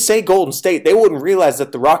 they would say Golden State. They wouldn't realize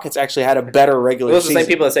that the Rockets actually had a better regular season. Those are the same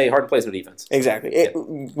people that say hard plays no defense. Exactly.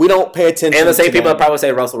 We don't pay attention to And the same people that probably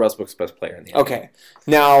say Russell Westbrook's best player in the NBA. Okay.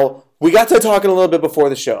 Now, we got to talking a little bit before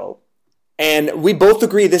the show, and we both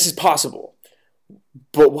agree this is possible.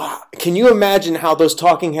 But wow, can you imagine how those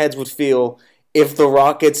talking heads would feel if the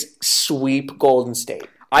Rockets sweep Golden State?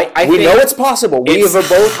 We know it's possible. It's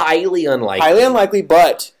both highly unlikely. Highly unlikely,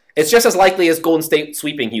 but it's just as likely as Golden State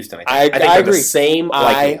sweeping Houston. I think I agree. The same.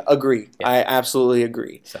 I agree. Yeah. I absolutely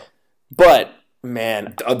agree. So, but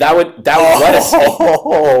man, that would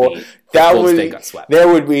there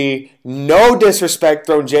would be no disrespect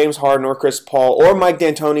thrown James Harden or Chris Paul or Mike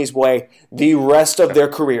D'Antoni's way the rest of their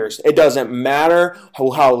careers. It doesn't matter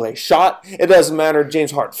how they shot. It doesn't matter.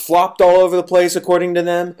 James Harden flopped all over the place according to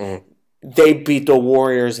them. they beat the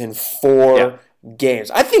Warriors in 4 games.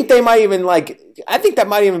 I think they might even I think that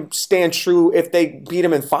might even stand true if they beat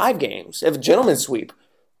them in 5 games, if a gentleman's sweep.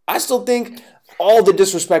 I still think all the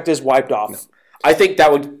disrespect is wiped off. No. I think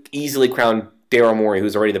that would easily crown Daryl Morey,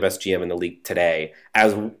 who's already the best GM in the league today,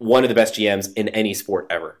 as one of the best GMs in any sport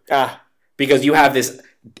ever. Because you have this,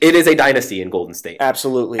 it is a dynasty in Golden State.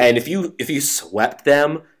 Absolutely. And if you swept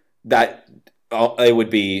them, that it would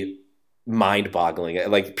be mind-boggling.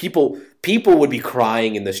 Like people would be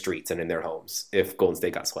crying in the streets and in their homes if Golden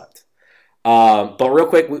State got swept. But real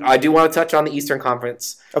quick, I do want to touch on the Eastern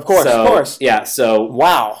Conference. Of course. Yeah, so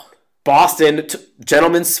wow. Boston,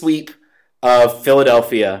 gentleman's sweep of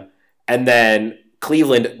Philadelphia, and then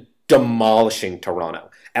Cleveland demolishing Toronto.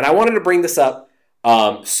 And I wanted to bring this up.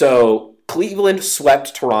 So Cleveland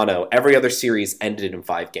swept Toronto. Every other series ended in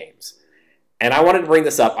 5 games. And I wanted to bring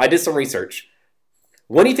this up. I did some research.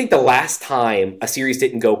 When do you think the last time a series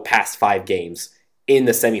didn't go past 5 games in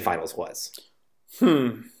the semifinals was?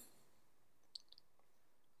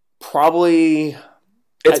 Probably.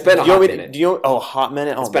 It's been a hot minute. Hot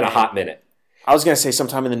minute? It's been a hot minute. I was going to say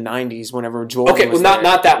sometime in the 90s whenever Jordan was there.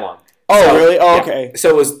 not that long. Really? Okay. So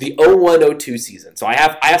it was the 01-02 season. So I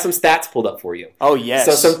have some stats pulled up for you. Oh,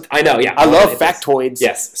 yes. I know, yeah. I love factoids.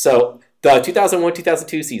 Yes. So the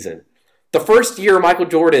 2001-2002 season, the first year Michael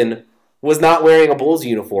Jordan was not wearing a Bulls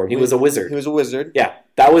uniform. He was a Wizard. He was a Wizard. Yeah,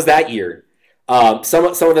 that was that year. Some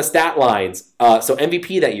of the stat lines. So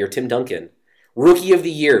MVP that year, Tim Duncan. Rookie of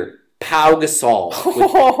the Year, Pau Gasol.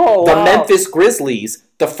 The Memphis Grizzlies.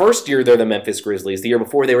 The first year they're the Memphis Grizzlies. The year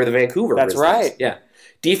before they were the Vancouver Grizzlies. That's right. Yeah.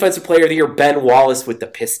 Defensive Player of the Year, Ben Wallace with the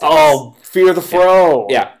Pistons. Oh, Fear the Fro.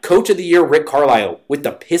 Yeah. Coach of the Year, Rick Carlisle with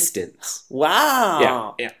the Pistons.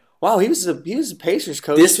 Wow. Yeah. Wow, he was a Pacers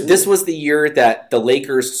coach. This was the year that the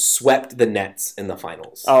Lakers swept the Nets in the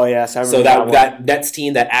finals. Oh yes, I remember. So that Nets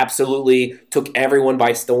team that absolutely took everyone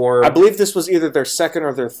by storm. I believe this was either their second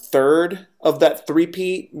or their third of that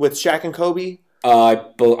three-peat with Shaq and Kobe.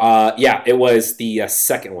 Yeah, it was the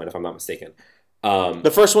second one, if I'm not mistaken.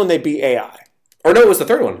 The first one they beat AI. Or no, it was the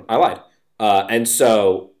third one. I lied. And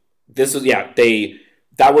so this was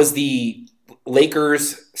that was the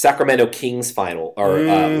Lakers Sacramento Kings final or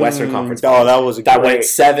Western Conference final. Oh, that was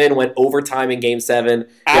went overtime in Game 7.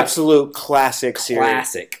 Absolute classic series.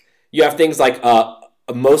 Classic. You have things like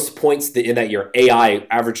most points in that year. AI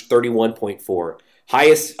averaged 31.4.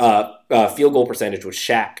 Highest field goal percentage was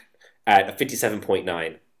Shaq at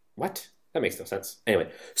 57.9. What? That makes no sense. Anyway,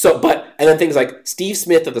 and then things like Steve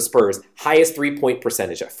Smith of the Spurs, highest 3-point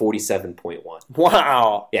percentage at 47.1.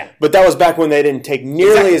 Wow. Yeah. But that was back when they didn't take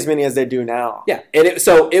nearly as many as they do now. Yeah. And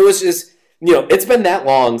it was just, it's been that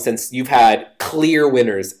long since you've had clear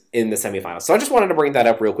winners in the semifinals. So I just wanted to bring that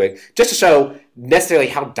up real quick, just to show necessarily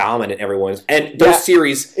how dominant everyone is. And those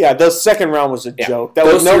series. Yeah, the second round was a joke. There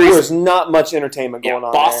was not much entertainment going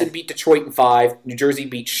on. Boston beat Detroit in 5. New Jersey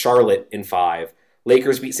beat Charlotte in 5.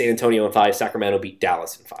 Lakers beat San Antonio in 5. Sacramento beat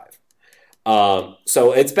Dallas in 5.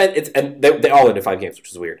 So they all ended 5 games,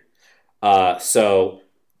 which is weird. So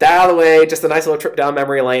that out of the way, just a nice little trip down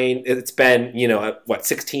memory lane. It's been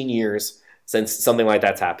 16 years since something like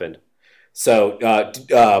that's happened. So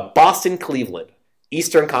Boston, Cleveland,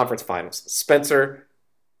 Eastern Conference Finals. Spencer,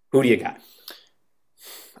 who do you got?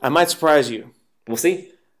 I might surprise you. We'll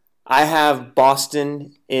see. I have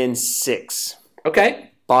Boston in 6. Okay.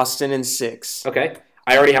 Boston in 6. Okay.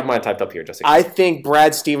 I already have mine typed up here. I think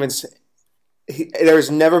Brad Stevens, there's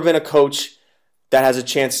never been a coach that has a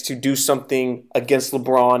chance to do something against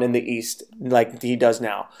LeBron in the East like he does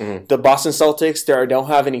now. Mm-hmm. The Boston Celtics, they don't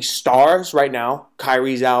have any stars right now.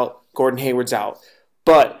 Kyrie's out. Gordon Hayward's out.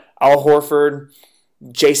 But Al Horford,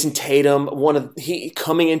 Jason Tatum,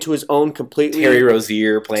 coming into his own completely. Terry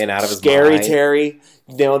Rozier playing out of his mind. Scary Terry.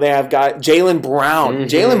 They have got Jaylen Brown. Mm-hmm.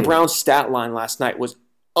 Jaylen Brown's stat line last night was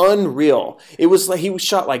unreal. It was like he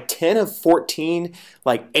shot like 10 of 14,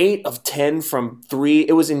 like 8 of 10 from 3.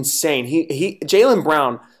 It was insane. Jaylen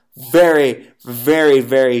Brown, very, very,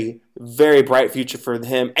 very, very bright future for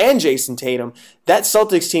him and Jason Tatum. That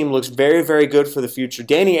Celtics team looks very, very good for the future.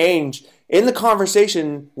 Danny Ainge in the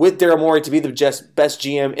conversation with Daryl Morey to be the best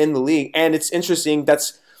GM in the league, and it's interesting.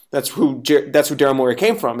 That's who Daryl Morey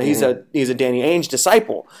came from. He's a Danny Ainge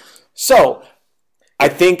disciple. So I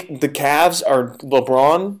think the Cavs are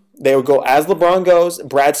LeBron. They will go as LeBron goes.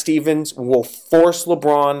 Brad Stevens will force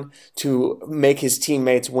LeBron to make his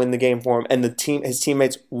teammates win the game for him, and his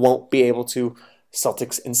teammates won't be able to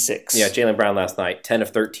Celtics in 6. Yeah, Jaylen Brown last night, 10 of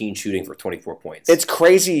 13 shooting for 24 points. It's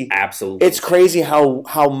crazy. Absolutely. It's crazy how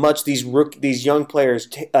much these young players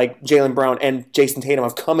like Jaylen Brown and Jason Tatum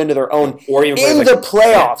have come into their own or even in the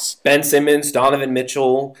playoffs. Ben Simmons, Donovan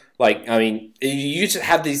Mitchell. Like, I mean, you just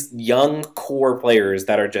have these young core players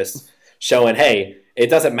that are just showing, hey, it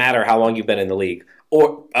doesn't matter how long you've been in the league.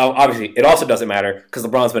 Or, obviously, it also doesn't matter because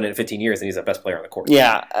LeBron's been in it 15 years and he's the best player on the court.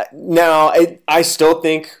 Yeah. Now, I still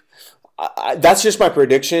think... that's just my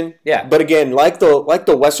prediction. Yeah. But again, like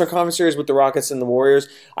the Western Conference Series with the Rockets and the Warriors,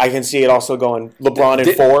 I can see it also going LeBron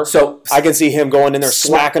in 4. So I can see him going in there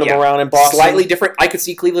smacking them around in Boston. Slightly different. I could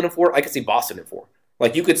see Cleveland in 4. I could see Boston in 4.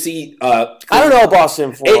 Like you could see. I don't know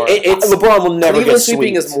Boston in 4. LeBron will never Cleveland get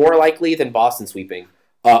sweeping is more likely than Boston sweeping.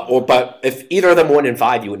 But if either of them won in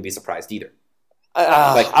 5, you wouldn't be surprised either.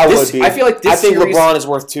 I would be. I feel like this. I think series, LeBron is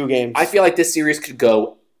worth 2 games. I feel like this series could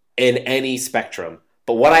go in any spectrum.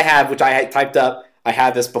 But what I have, which I had typed up, I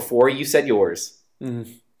had this before you said yours.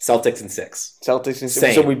 Mm-hmm. Celtics in 6. Celtics in 6.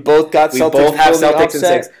 Same. So we both got Celtics. We both have Celtics in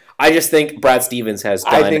 6. I just think Brad Stevens has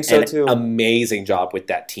done an amazing job with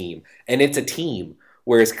that team. And it's a team,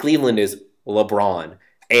 whereas Cleveland is LeBron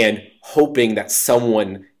and hoping that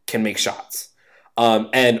someone can make shots.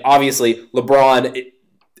 And obviously, LeBron,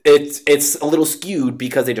 it's a little skewed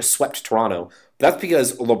because they just swept Toronto. But that's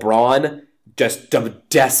because LeBron just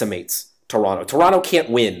decimates Toronto. Toronto can't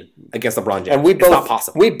win against LeBron James. And it's not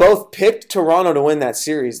possible. We both picked Toronto to win that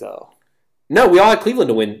series, though. No, we all had Cleveland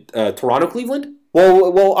to win. Toronto, Cleveland?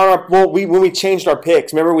 When we changed our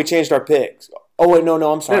picks. Remember, we changed our picks. Oh wait, no,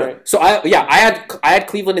 I'm sorry. No. So I had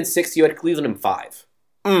Cleveland in 6. You had Cleveland in 5.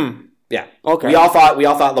 Yeah. Okay. We all thought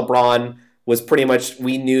LeBron was pretty much.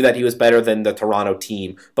 We knew that he was better than the Toronto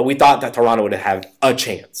team, but we thought that Toronto would have a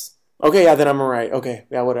chance. Okay, yeah, then I'm right. Okay,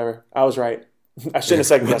 yeah, whatever. I was right. I shouldn't have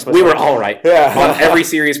second-guessed myself. We were all right. Yeah. On every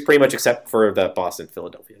series, pretty much except for the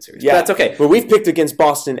Boston-Philadelphia series. Yeah. But that's okay. But we've picked against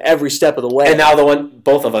Boston every step of the way. And now the one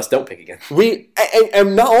both of us don't pick again.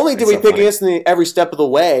 And not only did we pick against them every step of the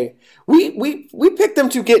way, we picked them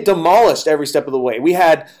to get demolished every step of the way. We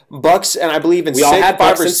had Bucks, and I believe in 6, all had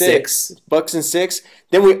 5 or 6. Bucks in 6.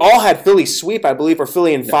 Then we all had Philly sweep, I believe, or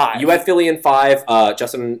Philly in 5. You had Philly in 5.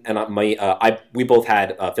 Justin and we both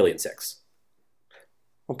had Philly in 6.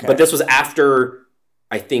 Okay. But this was after,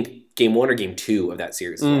 I think, game 1 or game 2 of that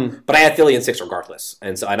series. But I had Philly in 6 regardless.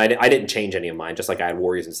 And I didn't change any of mine, just like I had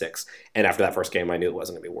Warriors in 6. And after that first game, I knew it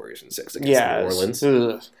wasn't going to be Warriors in 6 against New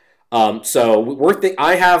Orleans. So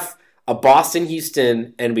I have a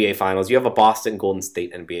Boston-Houston NBA Finals. You have a Boston-Golden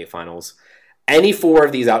State NBA Finals. Any 4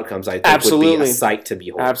 of these outcomes, I think, would be a sight to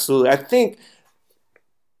behold. Absolutely. I think,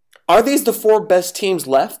 are these the 4 best teams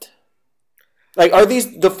left? Like, are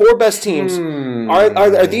these the 4 best teams?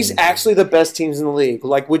 Are these actually the best teams in the league?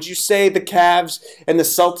 Like, would you say the Cavs and the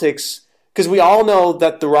Celtics? Because we all know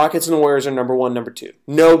that the Rockets and the Warriors are number 1, number 2.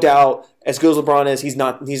 No doubt. As good as LeBron is, he's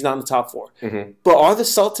not in the top 4. Mm-hmm. But are the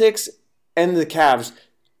Celtics and the Cavs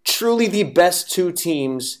truly the best 2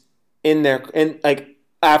 teams in there? And like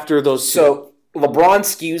after those 2? So LeBron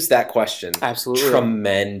skews that question absolutely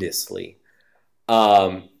tremendously.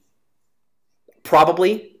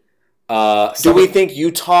 Probably. Do we think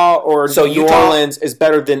Utah or New Orleans is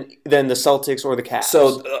better than the Celtics or the Cavs?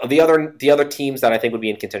 So the other teams that I think would be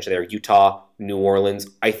in contention there, Utah, New Orleans.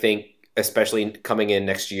 I think, especially coming in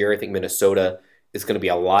next year, I think Minnesota is going to be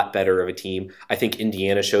a lot better of a team. I think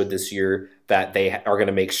Indiana showed this year that they are going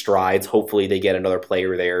to make strides. Hopefully they get another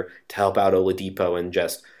player there to help out Oladipo and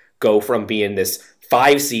just go from being this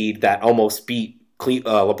 5 seed that almost beat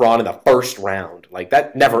LeBron in the first round. Like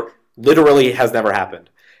that literally has never happened.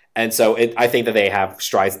 And so I think that they have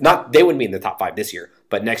strides. They wouldn't be in the top 5 this year,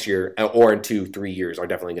 but next year or in 2-3 years are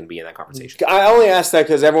definitely going to be in that conversation. I only ask that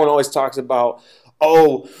because everyone always talks about,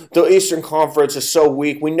 the Eastern Conference is so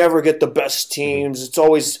weak. We never get the best teams. Mm-hmm. It's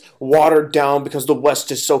always watered down because the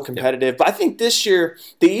West is so competitive. Yeah. But I think this year,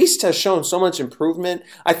 the East has shown so much improvement.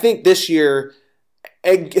 I think this year,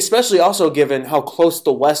 especially also given how close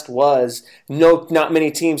the West was, not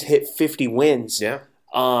many teams hit 50 wins. Yeah.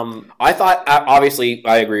 I thought, obviously,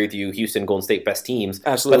 I agree with you, Houston, Golden State, best teams.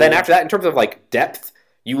 Absolutely. But then after that, in terms of like depth,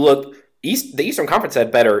 you look, the Eastern Conference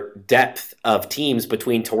had better depth of teams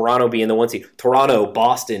between Toronto being the 1 seed. Toronto,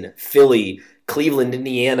 Boston, Philly, Cleveland,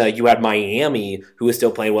 Indiana. You had Miami, who is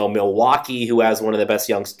still playing well. Milwaukee, who has one of the best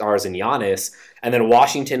young stars in Giannis. And then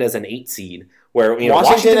Washington as an 8 seed. Where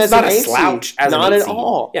Washington is not a slouch as not an 8 at seed.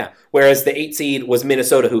 all. Yeah. Whereas the 8 seed was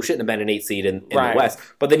Minnesota, who shouldn't have been an 8 seed in the West.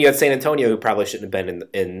 But then you had San Antonio, who probably shouldn't have been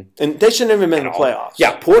in and they shouldn't have even been in the playoffs.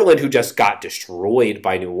 Yeah, Portland, who just got destroyed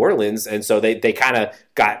by New Orleans, and so they kind of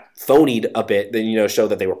got phonied a bit. Then showed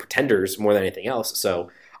that they were pretenders more than anything else. So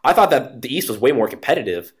I thought that the East was way more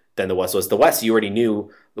competitive than the West was. The West, you already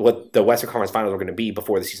knew what the Western Conference Finals were going to be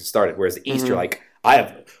before the season started, whereas the East, you're like, I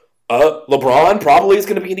have LeBron probably is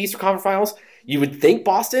going to be in the Eastern Conference Finals. You would think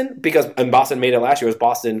Boston, and Boston made it last year. It was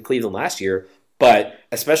Boston, Cleveland last year. But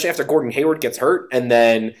especially after Gordon Hayward gets hurt and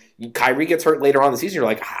then Kyrie gets hurt later on in the season, you're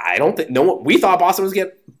like, I don't think we thought Boston was going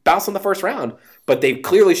to get bounced in the first round, but they've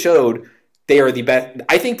clearly showed they are the best.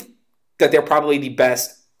 I think that they're probably the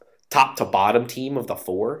best top to bottom team of the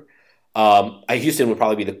four. Houston would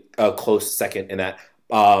probably be the close second in that,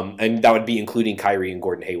 and that would be including Kyrie and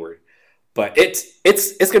Gordon Hayward. But it's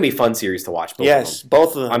going to be a fun series to watch.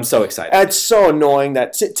 Both of them. I'm so excited. It's so annoying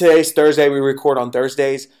that today's Thursday. We record on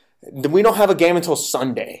Thursdays. We don't have a game until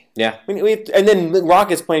Sunday. Yeah. And then the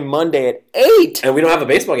Rockets playing Monday at 8. And we don't have a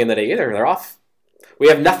baseball game that day either. They're off. We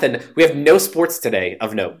have nothing. We have no sports today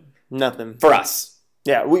of note. Nothing. For us.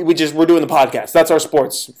 Yeah, we're doing the podcast. That's our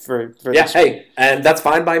sports for this week. And that's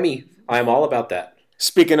fine by me. I'm all about that.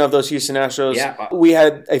 Speaking of those Houston Astros, we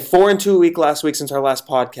had a 4-2 week last week since our last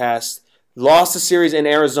podcast. Lost the series in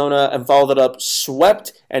Arizona and followed it up,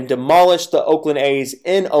 swept and demolished the Oakland A's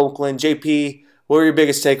in Oakland. JP, what were your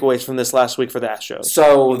biggest takeaways from this last week for the Astros?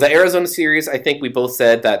 So the Arizona series, I think we both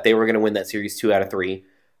said that they were going to win that series 2 out of 3.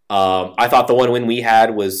 I thought the one win we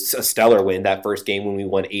had was a stellar win. That first game when we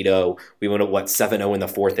won 8-0. We won 7-0 in the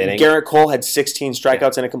 4th inning. Garrett Cole had 16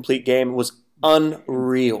 strikeouts in a complete game. It was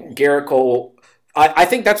unreal. Garrett Cole, I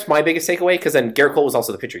think that's my biggest takeaway because then Garrett Cole was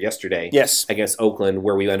also the pitcher yesterday against Oakland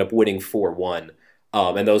where we ended up winning 4-1.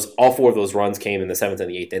 And all 4 of those runs came in the 7th and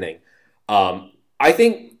the 8th inning. I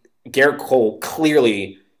think Garrett Cole,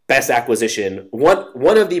 clearly best acquisition,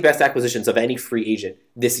 one of the best acquisitions of any free agent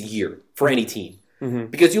this year for any team. Mm-hmm.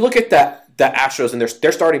 Because you look at the Astros and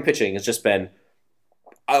their starting pitching has just been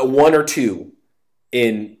 1 or 2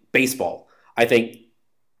 in baseball. I think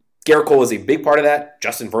Garrett Cole is a big part of that.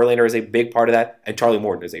 Justin Verlander is a big part of that. And Charlie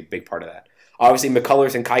Morton is a big part of that. Obviously,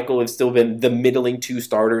 McCullers and Keuchel have still been the middling 2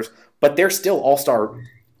 starters, but they're still all-star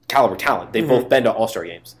caliber talent. They've both been to all-star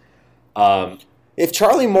games. If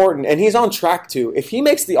Charlie Morton, and he's on track to, if he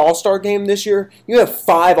makes the All-Star game this year, you have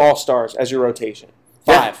 5 All-Stars as your rotation.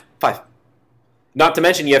 5. Yeah, 5. Not to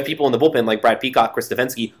mention you have people in the bullpen like Brad Peacock, Chris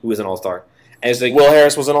Stefanski, who is an All-Star. And it's like, Will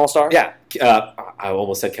Harris was an All-Star? Yeah. I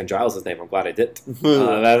almost said Ken Giles' name. I'm glad I didn't.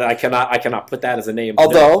 I cannot put that as a name.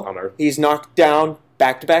 Although he's knocked down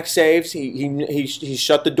back-to-back saves. He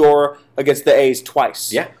shut the door against the A's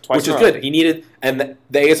twice. Yeah, which is good. He needed, and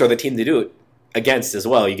the A's are the team to do it against as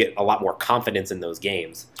well. You get a lot more confidence in those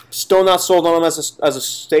games. Still not sold on him as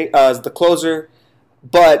the closer,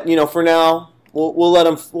 but for now we'll let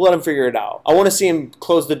him figure it out. I want to see him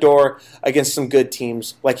close the door against some good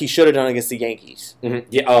teams like he should have done against the Yankees. Mm-hmm.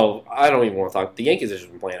 Yeah. Oh, I don't even want to talk. The Yankees have just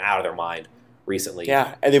been playing out of their mind recently.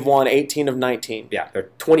 Yeah, and they've won 18 of 19. Yeah,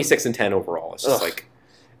 they're 26-10 overall. It's just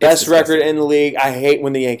best record in the league. I hate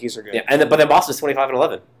when the Yankees are good. Yeah, but then Boston's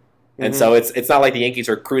 25-11. And so it's not like the Yankees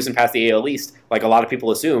are cruising past the AL East like a lot of people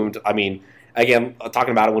assumed. I mean, again,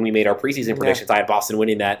 talking about it when we made our preseason predictions, I had Boston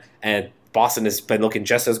winning that, and Boston has been looking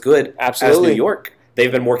just as good as New York.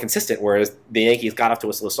 They've been more consistent, whereas the Yankees got off to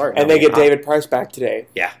a slow start. And they get David Price back today.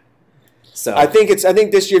 Yeah. So I think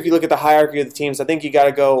this year, if you look at the hierarchy of the teams, I think you got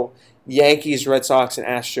to go Yankees, Red Sox, and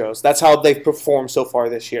Astros. That's how they've performed so far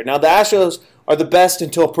this year. Now, the Astros are the best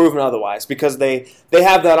until proven otherwise because they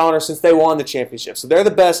have that honor since they won the championship. So they're the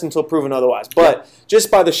best until proven otherwise. But just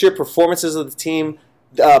by the sheer performances of the team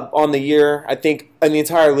on the year, I think in the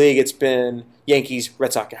entire league it's been Yankees,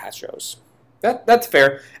 Red Sox, and Astros. That's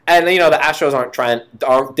fair. And, the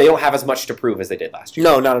Astros they don't have as much to prove as they did last year.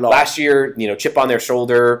 No, not at all. Last year, chip on their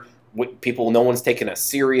shoulder, no one's taking us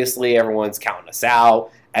seriously, everyone's counting us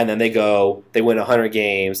out. And then they win 100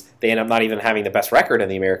 games. They end up not even having the best record in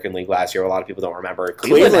the American League last year. A lot of people don't remember.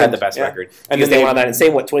 Cleveland had the best record. Because they went on that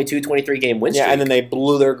insane, 22, 23-game win streak. Yeah, and then they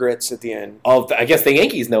blew their grits at the end. I guess the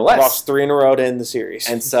Yankees, no less. Lost 3 in a row to end the series.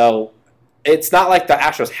 And so it's not like the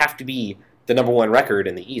Astros have to be the number 1 record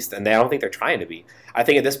in the East, and I don't think they're trying to be. I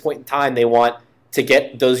think at this point in time, they want to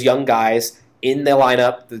get those young guys in the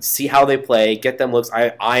lineup, see how they play, get them looks.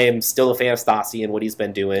 I am still a fan of Stassi and what he's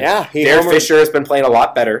been doing. Yeah, Derek Fisher has been playing a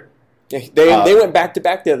lot better. Yeah, they went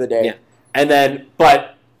back-to-back the other day. Yeah, and then,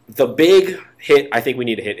 but the big hit I think we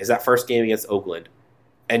need to hit is that first game against Oakland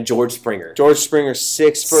and George Springer.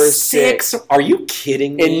 6 for 6. Are you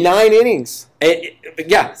kidding me? In 9 innings.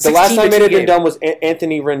 Yeah. The last time it had been done was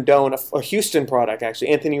Anthony Rendon, a Houston product, actually.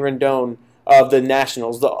 Anthony Rendon of the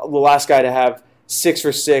Nationals, the last guy to have 6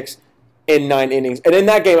 for 6 in 9 innings. And in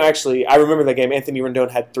that game, actually, I remember that game, Anthony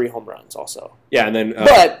Rendon had 3 home runs also. Yeah, and then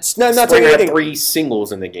but not taking anything. Had 3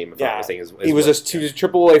 singles in the game. If I'm not mistaken, he was a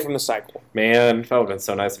triple away from the cycle. Man, that would have been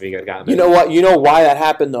so nice if he had gotten it. You know what? You know why that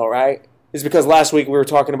happened, though, right? It's because last week we were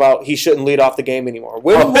talking about he shouldn't lead off the game anymore.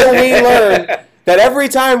 When will we learn that every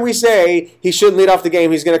time we say he shouldn't lead off the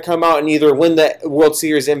game, he's going to come out and either win the World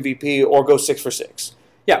Series MVP or go 6 for 6?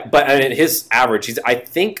 Yeah, but I mean, his average, I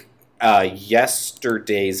think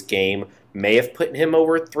yesterday's game may have put him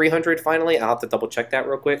over 300 finally. I'll have to double check that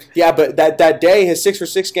real quick. Yeah, but that day, his 6 for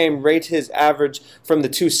 6 game raised his average from the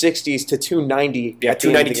 260s to 290. Yeah,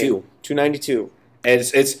 292. 292. And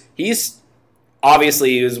he's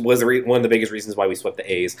obviously was one of the biggest reasons why we swept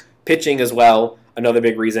the A's. Pitching as well, another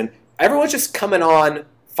big reason. Everyone's just coming on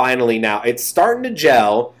finally now. It's starting to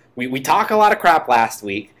gel. We talked a lot of crap last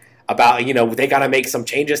week about, they got to make some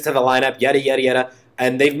changes to the lineup, yada, yada, yada.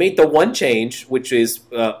 And they've made the one change, which is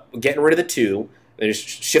getting rid of the 2. They're just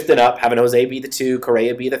shifting up, having Jose be the 2,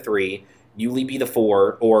 Correa be the 3, Yuli be the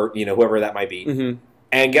 4, or whoever that might be. Mm-hmm.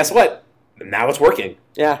 And guess what? Now it's working.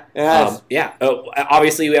 Yeah, it has.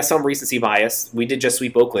 Obviously, we have some recency bias. We did just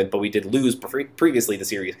sweep Oakland, but we did lose previously the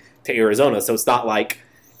series to Arizona. So it's not like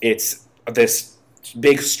it's this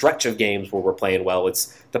big stretch of games where we're playing well.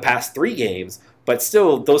 It's the past 3 games. But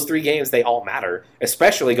still, those 3 games, they all matter,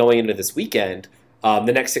 especially going into this weekend.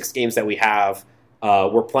 The next 6 games that we have,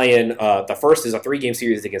 we're playing. The first is a 3-game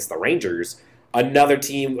series against the Rangers. Another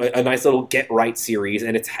team, a nice little get-right series,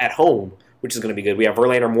 and it's at home, which is going to be good. We have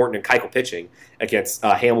Verlander, Morton, and Keuchel pitching against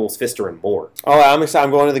Hamels, Pfister, and Moore. Oh, I'm excited.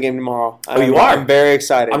 I'm going to the game tomorrow. You are? I'm very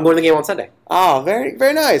excited. I'm going to the game on Sunday. Oh, very,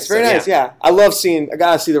 very nice. Very nice, yeah. I got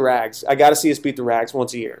to see the Rags. I got to see us beat the Rags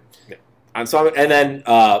once a year. Yeah.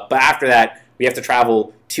 But after that, we have to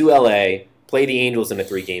travel to L.A., play the Angels in a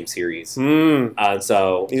 3-game series.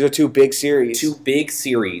 So these are 2 big series. 2 big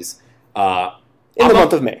series. In the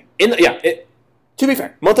month of May. To be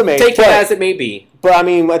fair, month of May. Take it as it may be. But I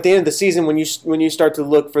mean, at the end of the season, when you start to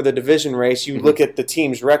look for the division race, you look at the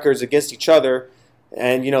teams' records against each other,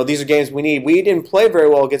 and these are games we need. We didn't play very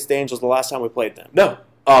well against the Angels the last time we played them. No,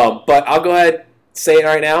 but I'll go ahead say it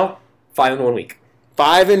right now. 5 in 1 week.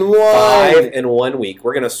 5 in 1. 5 in 1 week.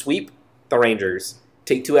 We're gonna sweep the Rangers.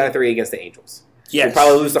 Take 2 out of 3 against the Angels. Yes. We'll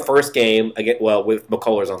probably lose the first game with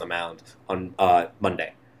McCullers on the mound on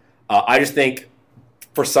Monday. I just think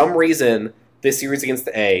for some reason this series against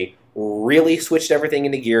the A really switched everything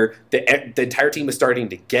into gear. The entire team is starting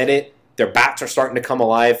to get it. Their bats are starting to come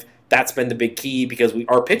alive. That's been the big key because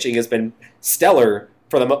our pitching has been stellar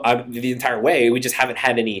for the entire way. We just haven't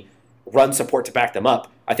had any run support to back them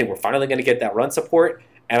up. I think we're finally going to get that run support,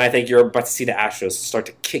 and I think you're about to see the Astros start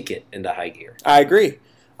to kick it into high gear. I agree.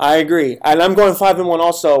 And I'm going 5 in 1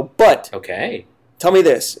 also, but okay. Tell me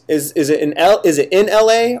this. Is it in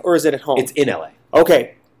LA or is it at home? It's in LA.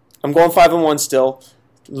 Okay. I'm going 5 in 1 still.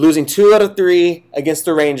 Losing 2 out of 3 against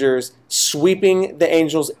the Rangers, sweeping the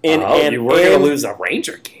Angels in. We're going to lose a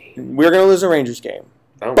Ranger game. We're going to lose a Rangers game.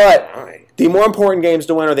 The more important games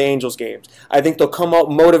to win are the Angels games. I think they'll come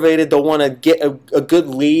out motivated. They'll want to get a good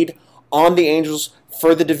lead on the Angels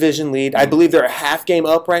for the division lead. I believe they're a half game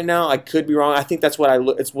up right now. I could be wrong. I think that's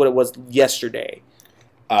it's what it was yesterday.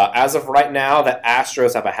 As of right now, the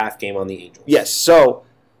Astros have a half game on the Angels. Yes, so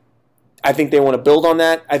I think they want to build on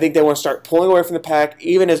that. I think they want to start pulling away from the pack,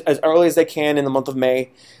 even as early as they can in the month of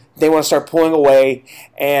May. They want to start pulling away,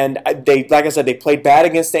 and they, like I said, they played bad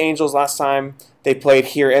against the Angels last time they played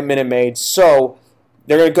here at Minute Maid. So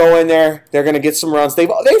they're going to go in there. They're going to get some runs. They've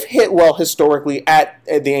hit well historically at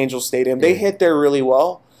the Angels Stadium. They hit there really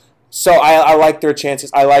well. So I like their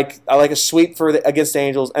chances. I like a sweep against the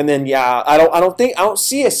Angels, and then I don't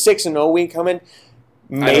see a 6-0 week coming.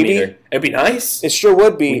 Maybe it'd be nice. It sure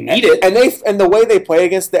would be. We need it. And the way they play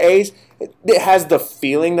against the A's, it has the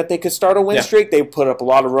feeling that they could start a win streak. They put up a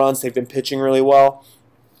lot of runs. They've been pitching really well.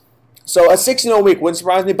 So a 6-0 week wouldn't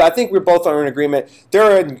surprise me, but I think we both are in agreement.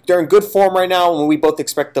 They're in good form right now, and we both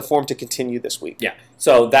expect the form to continue this week. Yeah.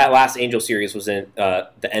 So that last Angel series was in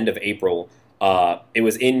the end of April. It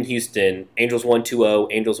was in Houston. Angels won 2-0,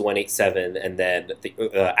 Angels won 8-7, and then the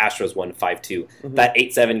Astros won 5-2. Mm-hmm. That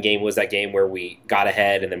 8-7 game was that game where we got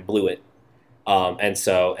ahead and then blew it. And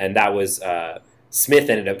that was Smith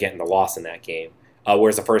ended up getting the loss in that game.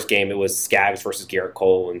 Whereas the first game, it was Skaggs versus Garrett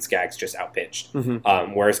Cole, and Skaggs just outpitched.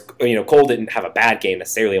 Mm-hmm. Whereas Cole didn't have a bad game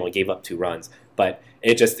necessarily, only gave up 2 runs. But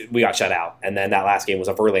we got shut out. And then that last game was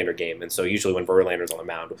a Verlander game. And so usually when Verlander's on the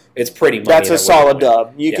mound, it's pretty money. That's a solid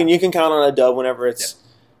dub. You can count on a dub whenever it's...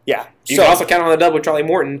 Yeah. You can also count on a dub with Charlie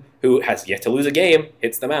Morton, who has yet to lose a game,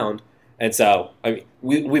 hits the mound. And so, I mean,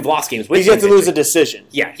 we've lost games with him. He's yet to lose a decision.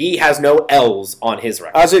 Yeah, he has no L's on his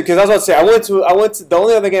record. Because I was about to say, I went to the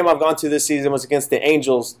only other game I've gone to this season was against the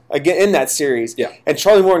Angels again in that series. Yeah. And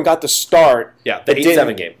Charlie Morton got the start. Yeah, the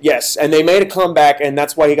 8-7 game. Yes, and they made a comeback, and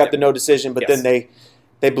that's why he got the no decision. But then they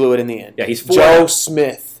blew it in the end. Yeah, he's Joe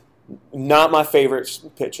Smith, not my favorite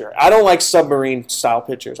pitcher. I don't like submarine style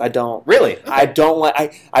pitchers. I don't. Really? Okay. I don't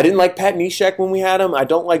like. I didn't like Pat Neshek when we had him. I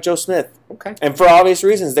don't like Joe Smith. Okay. And for obvious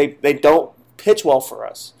reasons, they don't pitch well for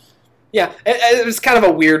us. Yeah, it was kind of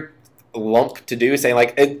a weird lump to do, saying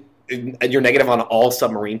like you're negative on all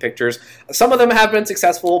submarine pitchers. Some of them have been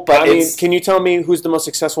successful, but can you tell me who's the most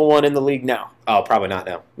successful one in the league now? Oh, probably not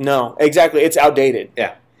now. No, exactly. It's outdated.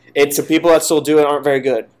 Yeah, it's the people that still do it aren't very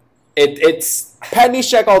good. It's Pat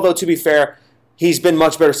Neshek, although to be fair, he's been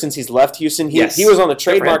much better since he's left Houston. He was on the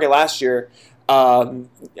trade market last year. And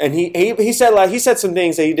he said some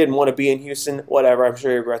things that he didn't want to be in Houston. Whatever, I'm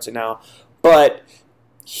sure he regrets it now. But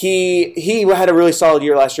he had a really solid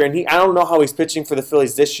year last year, and I don't know how he's pitching for the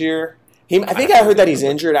Phillies this year. I think I heard that he's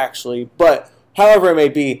injured actually. But however it may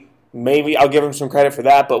be, maybe I'll give him some credit for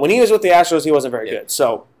that. But when he was with the Astros, he wasn't very good.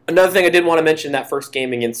 So another thing I did want to mention, that first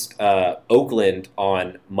game against Oakland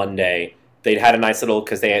on Monday. They had a nice little,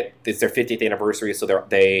 because it's their 50th anniversary, so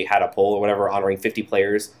they had a poll or whatever honoring 50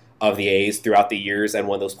 players of the A's throughout the years, and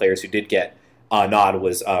one of those players who did get a nod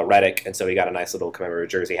was Reddick, and so he got a nice little commemorative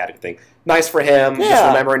jersey. Had a thing nice for him. Yeah. Just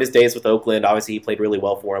remembering his days with Oakland. Obviously, he played really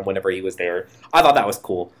well for him whenever he was there. I thought that was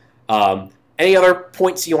cool. Any other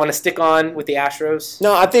points you want to stick on with the Astros?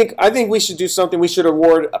 No, I think we should do something. We should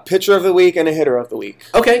award a pitcher of the week and a hitter of the week.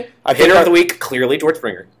 Okay, hitter of the week, clearly George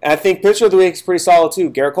Springer. And I think pitcher of the week is pretty solid too,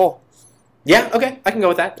 Garrett Cole. Yeah, okay, I can go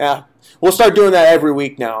with that. Yeah. We'll start doing that every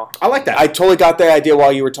week now. I like that. I totally got the idea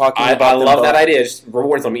while you were talking about it. I love that idea. Just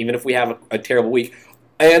rewards them, even if we have a terrible week.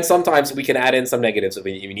 And sometimes we can add in some negatives if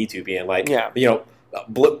we need to, being like, I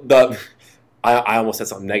almost said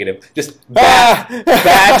something negative. Just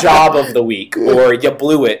bad job of the week, or you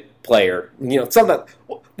blew it player. Something.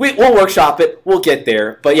 We'll workshop it. We'll get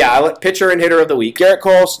there. But yeah, I like pitcher and hitter of the week. Garrett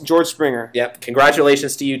Cole, George Springer. Yep.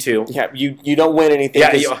 Congratulations to you too. Yeah, you don't win anything.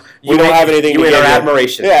 Yeah, you don't have anything. You win our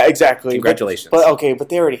admiration. Yeah, exactly. Congratulations. But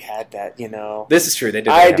they already had that. This is true. They did.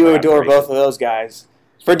 I do adore both of those guys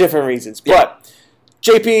for different reasons. Yeah. But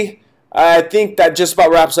JP, I think that just about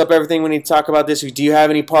wraps up everything we need to talk about this week. Do you have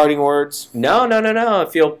any parting words? No. I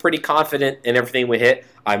feel pretty confident in everything we hit.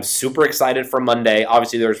 I'm super excited for Monday.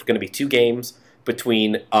 Obviously, there's going to be 2 games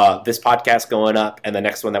between this podcast going up and the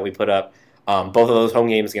next one that we put up. Both of those home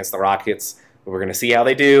games against the Rockets. We're going to see how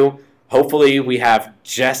they do. Hopefully, we have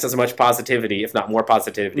just as much positivity, if not more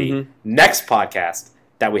positivity, next podcast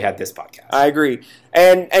that we had this podcast. I agree.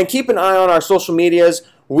 And keep an eye on our social medias.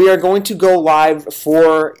 We are going to go live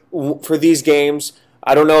for these games.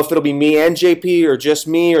 I don't know if it'll be me and JP or just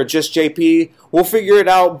me or just JP. We'll figure it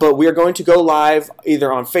out, but we are going to go live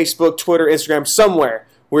either on Facebook, Twitter, Instagram, somewhere.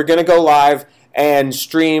 We're going to go live and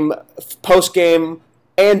stream post-game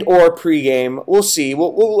and or pre-game. We'll see.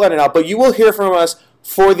 We'll let it out. But you will hear from us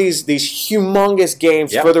for these humongous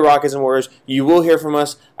games for the Rockets and Warriors. You will hear from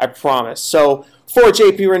us, I promise. So for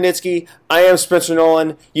JP Rudnitsky, I am Spencer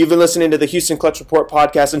Nolan. You've been listening to the Houston Clutch Report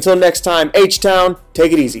podcast. Until next time, H-Town,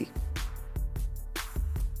 take it easy.